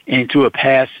 and he threw a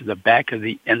pass to the back of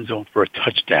the end zone for a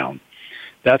touchdown.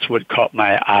 That's what caught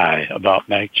my eye about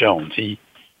Mac Jones. He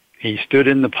stood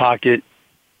in the pocket,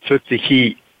 took the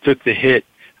heat, took the hit,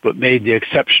 but made the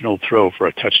exceptional throw for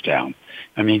a touchdown.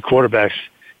 I mean, quarterbacks,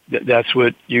 that's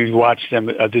what you watch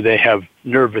them. Do they have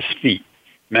nervous feet?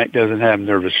 Mac doesn't have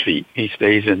nervous feet. He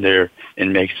stays in there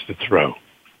and makes the throw.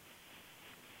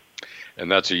 And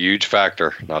that's a huge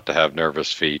factor, not to have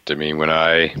nervous feet. I mean, when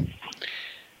I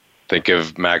think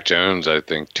of Mac Jones, I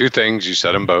think 2 things. You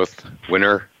said them both: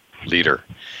 winner, leader.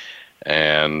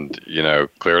 And, you know,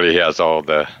 clearly he has all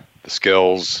the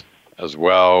skills as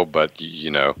well. But,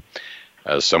 you know,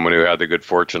 as someone who had the good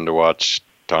fortune to watch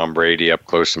Tom Brady up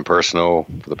close and personal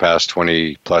for the past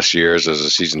 20 plus years as a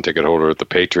season ticket holder at the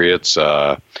Patriots,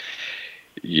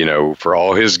 you know, for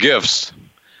all his gifts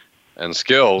and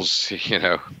skills, you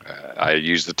know, I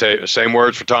use the same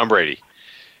words for Tom Brady,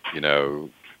 you know,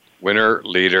 winner,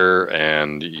 leader,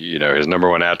 and, you know, his number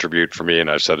one attribute for me,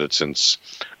 and I've said it since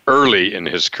early in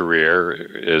his career,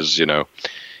 is, you know,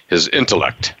 his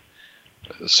intellect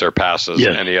surpasses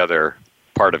any other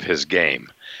part of his game,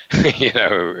 you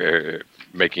know,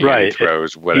 making any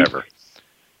throws, whatever.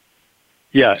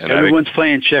 Yeah, and everyone's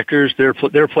playing checkers.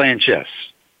 They're playing chess.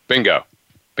 Bingo.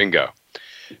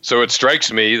 So it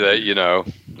strikes me that, you know,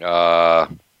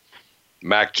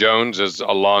 Mac Jones is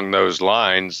along those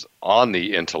lines on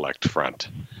the intellect front.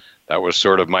 That was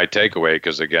sort of my takeaway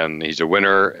because, again, he's a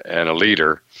winner and a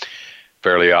leader.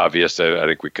 Fairly obvious. I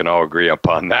think we can all agree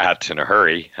upon that in a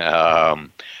hurry.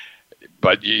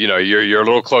 But, you know, you're a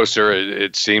little closer.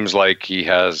 It seems like he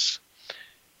has,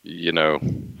 you know,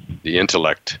 the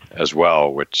intellect as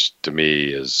well, which to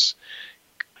me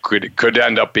could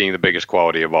end up being the biggest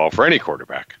quality of all for any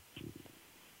quarterback.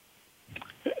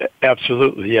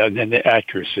 Absolutely, yeah, and the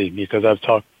accuracy, because I've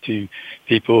talked to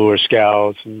people who are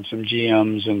scouts and some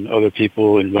GMs and other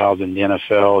people involved in the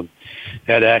NFL.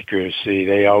 That accuracy,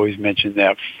 they always mention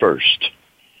that first.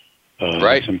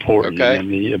 Right. It's important,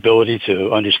 and the ability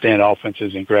to understand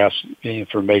offenses and grasp the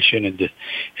information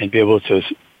and be able to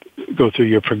go through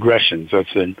your progressions.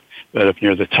 That's up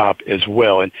near the top as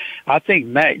well. And I think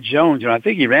Mac Jones, you know, I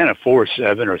think he ran a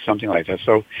 4.7 or something like that.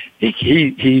 So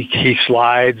he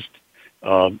slides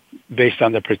based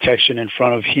on the protection in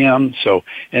front of him. So,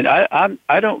 and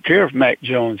I don't care if Mac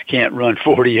Jones can't run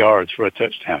 40 yards for a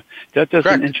touchdown. That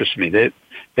doesn't interest me.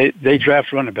 They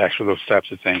draft running backs for those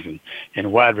types of things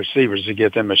and wide receivers to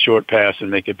get them a short pass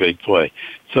and make a big play.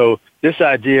 So this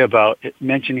idea about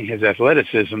mentioning his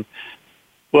athleticism,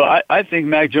 well, I think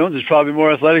Mac Jones is probably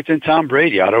more athletic than Tom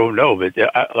Brady. I don't know, but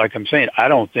like I'm saying, I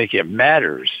don't think it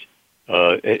matters.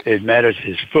 It matters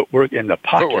his footwork in the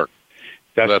pocket. Footwork.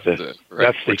 That's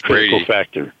the critical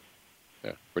factor.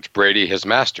 Yeah, which Brady has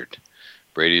mastered.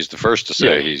 Brady's the first to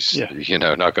say he's you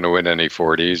know, not going to win any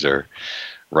 40s or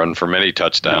run for many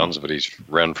touchdowns, but he's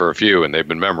run for a few, and they've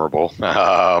been memorable.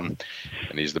 And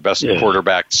he's the best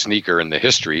quarterback sneaker in the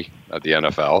history of the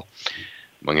NFL,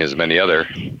 among his many other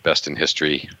best in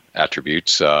history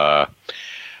attributes. But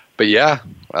yeah,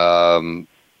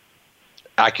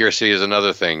 accuracy is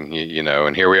another thing, you know,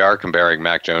 and here we are comparing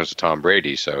Mac Jones to Tom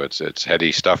Brady, so it's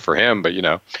heady stuff for him. But, you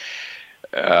know,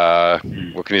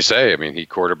 what can you say? I mean, he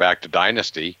quarterbacked a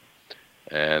dynasty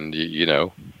and, you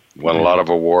know, won a lot of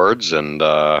awards, and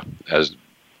as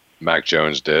Mac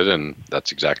Jones did, and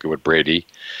that's exactly what Brady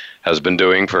has been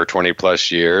doing for 20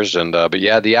 plus years. And but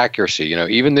yeah, the accuracy, you know,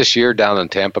 even this year down in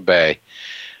Tampa Bay,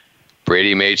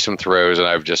 Brady made some throws, and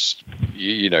I've just,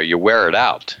 you know, you wear it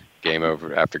out game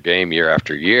over after game, year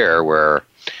after year, where,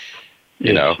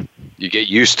 you know, you get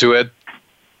used to it.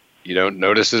 You don't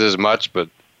notice it as much, but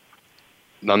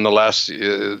nonetheless,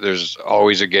 there's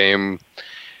always a game,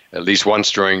 at least once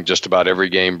during just about every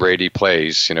game Brady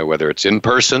plays, you know, whether it's in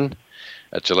person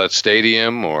at Gillette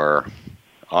Stadium or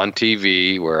on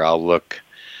TV, where I'll look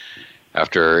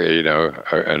after, you know,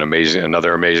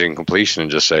 another amazing completion and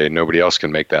just say nobody else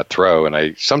can make that throw. And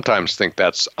I sometimes think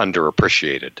that's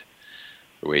underappreciated,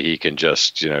 the way he can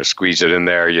just, you know, squeeze it in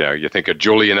there. You know, you think of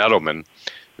Julian Edelman,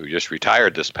 who just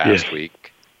retired this past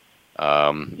week.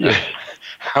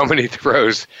 How many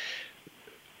throws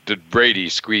did Brady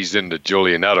squeeze into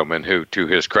Julian Edelman, who, to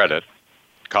his credit,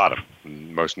 caught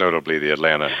him? Most notably, the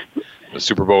Atlanta the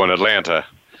Super Bowl in Atlanta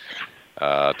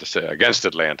to say against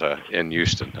Atlanta in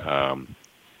Houston.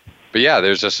 But yeah,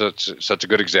 there's just such a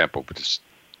good example. But just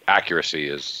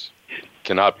accuracy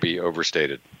cannot be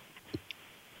overstated.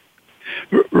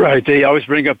 Right. They always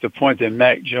bring up the point that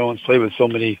Mac Jones played with so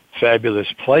many fabulous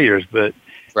players, but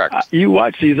you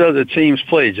watch these other teams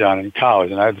play, John, in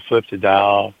college, and I had to flip the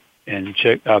dial and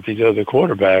check out these other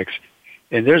quarterbacks,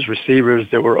 and there's receivers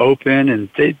that were open, and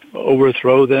they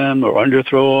overthrow them or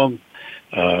underthrow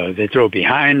them. They throw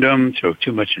behind them, throw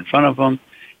too much in front of them.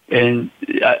 And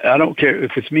I don't care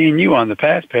if it's me and you on the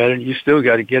pass pattern, you still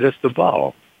got to get us the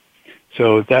ball.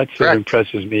 So that's what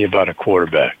impresses me about a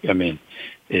quarterback. I mean,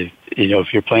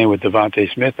 if you're playing with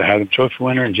Devontae Smith, the Heisman Trophy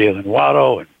winner, and Jalen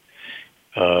Waddle, and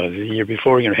the year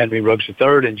before, Henry Ruggs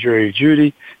III and Jerry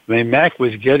Jeudy, I mean, Mac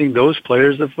was getting those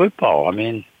players the football. I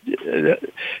mean,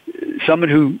 someone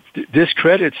who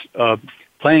discredits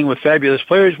playing with fabulous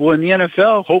players, well, in the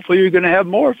NFL, hopefully you're going to have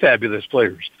more fabulous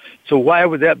players. So why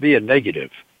would that be a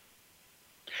negative?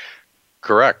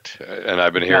 Correct. And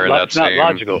I've been hearing that same... It's not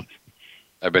logical.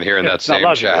 I've been hearing that same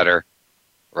chatter.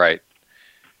 Right.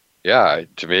 Yeah,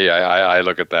 to me, I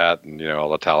look at that and, all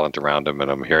the talent around him,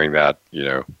 and I'm hearing that,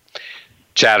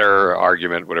 chatter,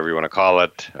 argument, whatever you want to call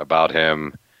it, about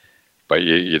him. But,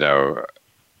 you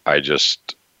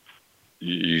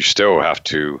still have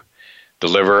to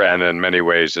deliver, and in many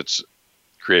ways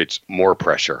creates more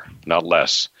pressure, not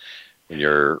less, when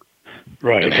you're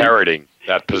inheriting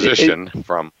that position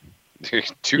from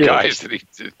two guys that he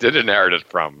did inherit it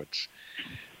from.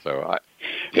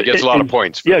 He gets a lot of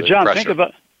points for the John,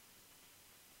 pressure.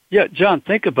 John,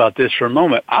 think about this for a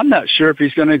moment. I'm not sure if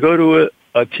he's going to go to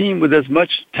a team with as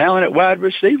much talent at wide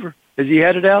receiver as he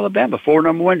had at Alabama, 4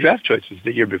 number 1 draft choices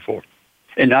the year before.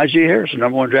 And Najee Harris, the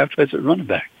number 1 draft choice at running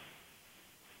back.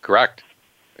 Correct.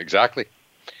 Exactly.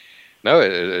 No,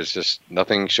 it's just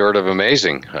nothing short of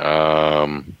amazing,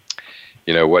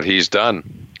 what he's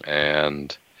done.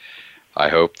 And I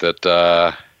hope that,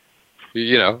 the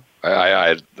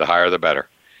higher the better.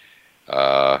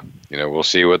 We'll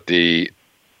see what the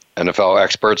NFL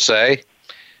experts say.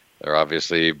 They're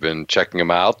obviously been checking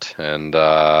him out, and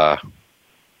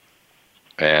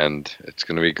it's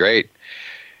going to be great.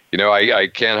 I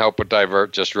can't help but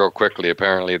divert just real quickly.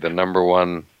 Apparently, the number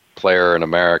 1 player in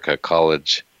America,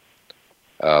 college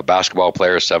basketball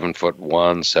player, 7'1",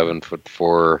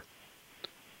 7'4"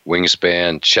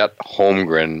 wingspan, Chet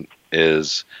Holmgren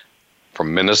is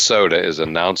from Minnesota, is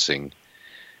announcing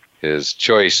his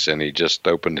choice, and he just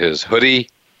opened his hoodie,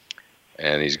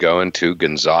 and he's going to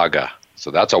Gonzaga. So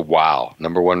that's a wow.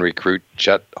 Number 1 recruit,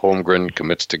 Chet Holmgren,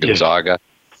 commits to Gonzaga.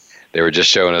 Yes. They were just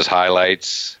showing his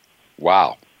highlights.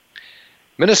 Wow.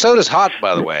 Minnesota's hot,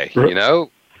 by the way.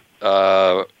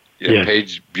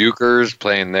 Paige Bucher's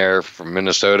playing there from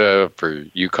Minnesota for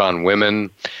UConn women.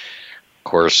 Of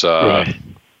course,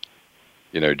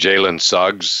 Jalen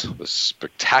Suggs, the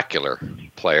spectacular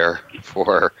player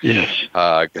for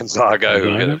Gonzaga,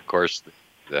 who hit, of course,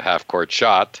 the half-court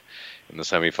shot in the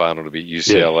semifinal to beat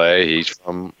UCLA. He's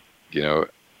from,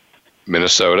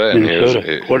 Minnesota. And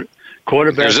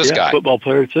quarterback, here's this guy. Football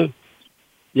player, too.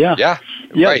 Yeah.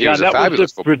 Right. He was a that fabulous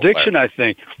was the prediction, player. I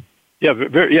think.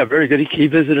 Very good. He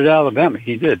visited Alabama.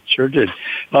 He did. Sure did.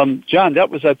 John, that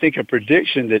was, I think, a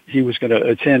prediction that he was going to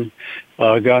attend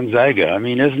Gonzaga. I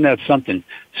mean, isn't that something?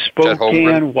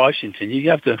 Spokane, Washington. You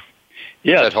have to...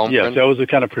 Yes, that was a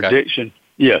kind of prediction.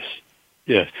 Okay.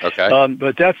 Yes. Okay.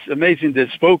 But that's amazing that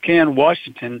Spokane,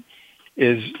 Washington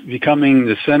is becoming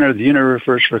the center of the universe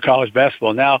for college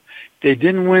basketball. Now, they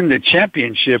didn't win the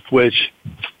championship, which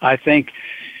I think...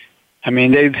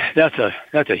 that's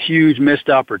a huge missed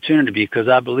opportunity because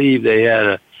I believe they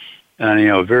had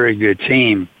a very good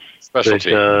team. Special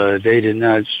team. They did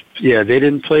not. Yeah, they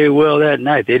didn't play well that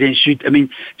night. They didn't shoot.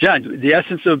 John, the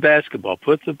essence of basketball: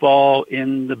 put the ball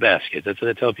in the basket. That's what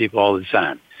I tell people all the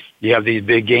time. You have these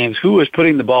big games. Who is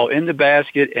putting the ball in the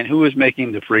basket and who is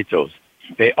making the free throws?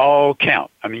 They all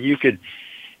count. You could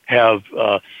have.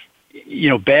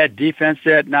 Bad defense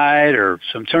that night or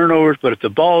some turnovers, but if the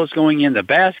ball is going in the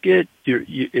basket,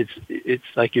 it's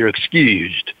like you're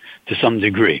excused to some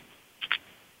degree.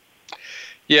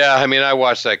 Yeah, I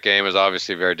watched that game. It was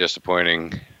obviously very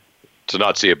disappointing to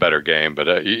not see a better game, but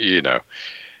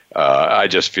I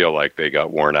just feel like they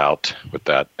got worn out with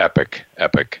that epic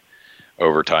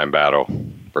overtime battle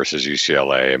versus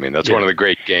UCLA. That's one of the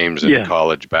great games in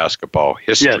college baskall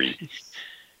history. Yes.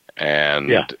 And,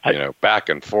 back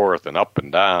and forth and up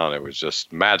and down. It was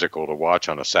just magical to watch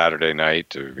on a Saturday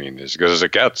night. As good as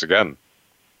it gets, again,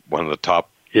 one of the top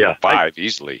 5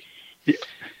 easily. Yeah.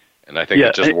 And I think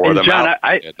it just wore them John, out.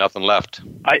 They had nothing left.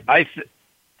 I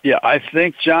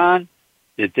think, John,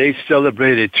 that they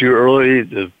celebrated too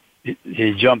early.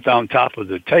 He jumped on top of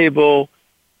the table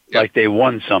like they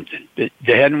won something. They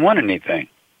hadn't won anything.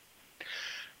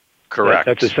 Correct.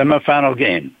 That's a semifinal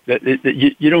game.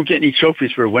 You don't get any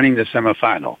trophies for winning the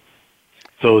semifinal.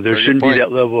 So there shouldn't be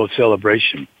that level of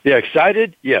celebration. Yeah,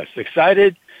 excited? Yes,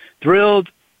 excited, thrilled.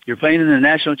 You're playing in the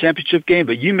national championship game,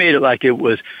 but you made it like it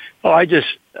was,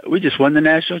 we just won the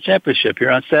national championship here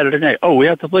on Saturday night. Oh, we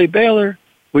have to play Baylor.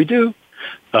 We do?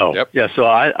 Oh, yeah. So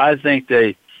I think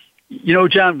they,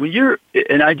 John, when you're,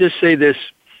 and I just say this,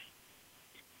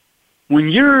 when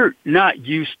you're not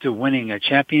used to winning a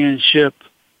championship,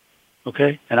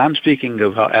 okay, and I'm speaking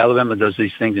of how Alabama does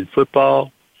these things in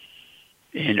football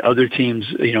and other teams,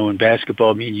 in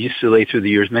basketball, UCLA through the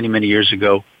years, many, many years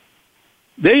ago,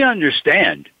 they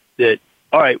understand that,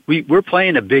 all right, we're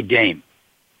playing a big game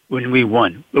when we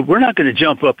won, but we're not going to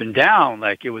jump up and down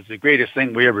like it was the greatest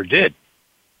thing we ever did.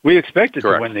 We expected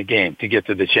to win the game to get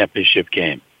to the championship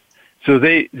game. So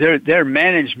their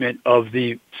management of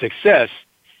the success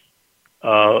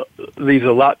leaves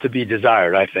a lot to be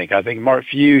desired, I think. I think Mark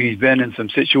Few, he's been in some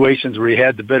situations where he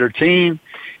had the better team,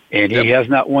 and he has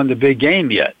not won the big game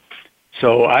yet.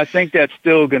 So I think that's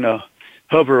still going to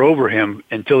hover over him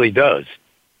until he does.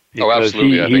 Because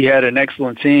absolutely. He had an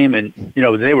excellent team, and,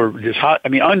 they were just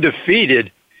undefeated,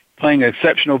 playing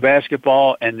exceptional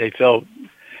basketball, and they fell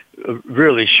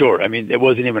really short. It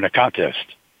wasn't even a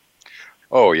contest.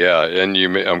 Oh, yeah, and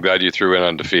I'm glad you threw in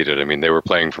undefeated. They were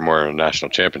playing for more than a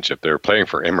national championship. They were playing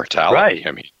for immortality.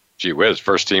 Right. Gee whiz,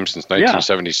 first team since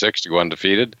 1976 to go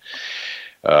undefeated.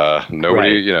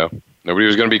 Nobody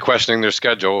was going to be questioning their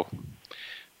schedule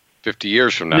 50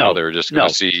 years from now. No, they were just going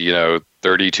to see,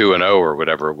 32-0 or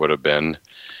whatever it would have been,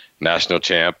 national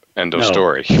champ, end of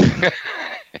story. First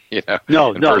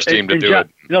team to do it.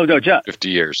 No, John. 50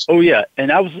 years. Oh yeah,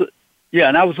 and I was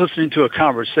listening to a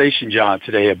conversation, John,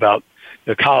 today about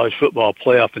the college football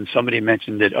playoff, and somebody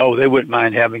mentioned that they wouldn't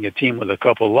mind having a team with a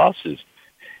couple of losses,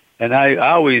 and I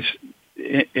always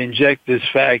inject this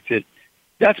fact that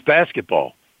that's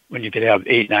basketball when you can have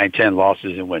 8, 9, 10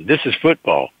 losses and win. This is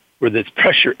football where there's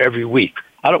pressure every week.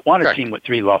 I don't want a team with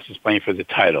 3 losses playing for the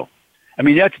title.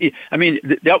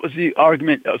 That was the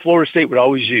argument Florida State would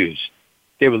always use.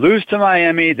 They would lose to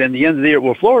Miami, then the end of the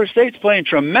year, Florida State's playing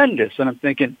tremendous. And I'm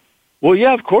thinking, well,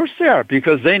 yeah, of course they are,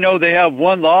 because they know they have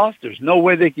 1 loss. There's no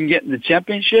way they can get in the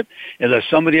championship unless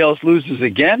somebody else loses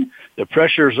again. The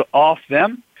pressure's off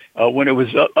them. When it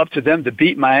was up to them to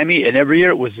beat Miami, and every year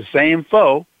it was the same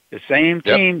foe, the same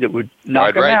team that would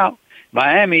knock them out,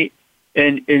 Miami,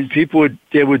 and people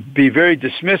would be very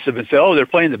dismissive and say, they're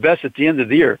playing the best at the end of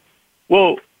the year.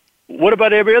 Well, what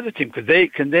about every other team?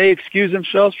 Can they excuse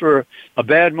themselves for a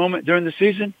bad moment during the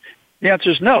season? The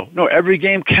answer is no. No, every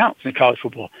game counts in college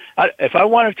football. If I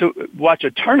wanted to watch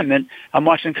a tournament, I'm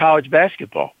watching college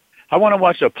basketball. I want to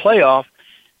watch a playoff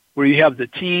where you have the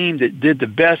team that did the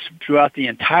best throughout the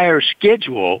entire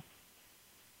schedule.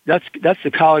 That's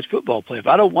the college football playoff.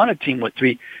 I don't want a team with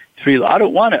three. I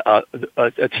don't want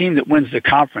a team that wins the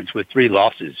conference with 3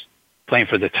 losses playing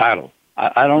for the title.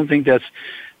 I don't think that's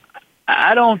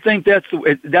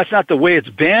that's not the way it's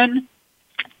been,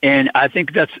 and I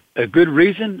think that's a good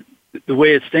reason. The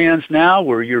way it stands now,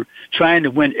 where you're trying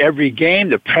to win every game,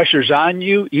 the pressure's on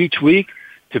you each week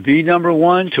to be number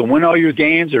 1, to win all your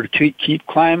games, or to keep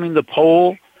climbing the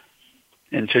pole,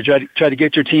 and to try to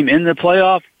get your team in the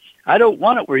playoff. I don't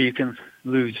want it where you can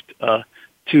lose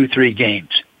 2, 3 games.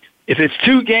 If it's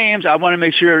 2 games, I want to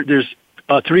make sure there's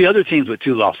 3 other teams with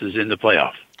 2 losses in the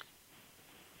playoff.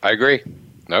 I agree.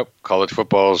 Nope. College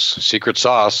football's secret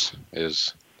sauce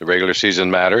is the regular season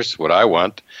matters. What I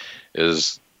want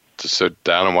is to sit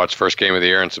down and watch first game of the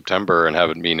year in September and have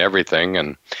it mean everything.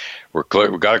 And we've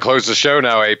got to close the show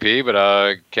now, AP, but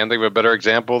I can't think of a better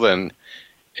example than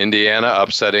Indiana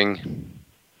upsetting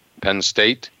Penn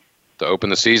State to open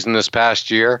the season this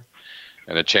past year.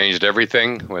 And it changed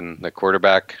everything when the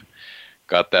quarterback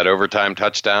got that overtime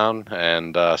touchdown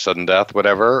and sudden death,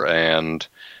 whatever, and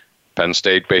Penn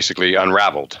State basically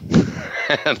unraveled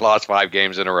and lost 5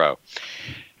 games in a row.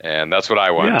 And that's what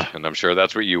I want, and I'm sure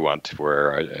that's what you want,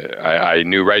 where I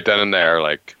knew right then and there,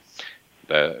 like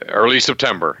the early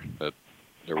September, that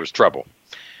there was trouble.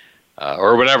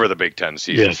 Or whenever the Big Ten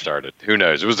season started. Who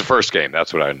knows? It was the first game.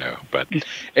 That's what I know. But,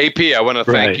 AP, I want to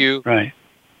thank you. Right.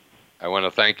 I want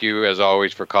to thank you, as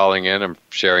always, for calling in and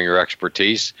sharing your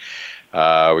expertise. We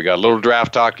got a little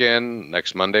draft talk in.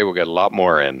 Next Monday, we'll get a lot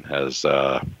more in, as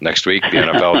next week, the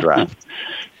NFL draft.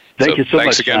 Thank you so much,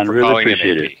 thanks again John. for Really calling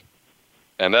appreciate in, it. AP.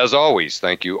 And as always,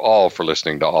 thank you all for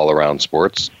listening to All Around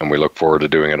Sports, and we look forward to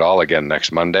doing it all again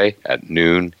next Monday at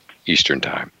noon Eastern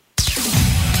Time.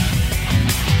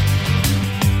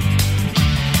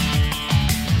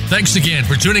 Thanks again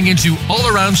for tuning into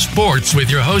All Around Sports with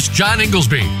your host, John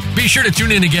Inglesby. Be sure to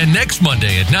tune in again next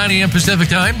Monday at 9 a.m. Pacific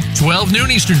Time, 12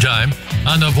 noon Eastern Time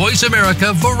on the Voice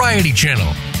America Variety Channel.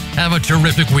 Have a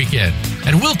terrific weekend,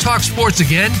 and we'll talk sports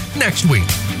again next week.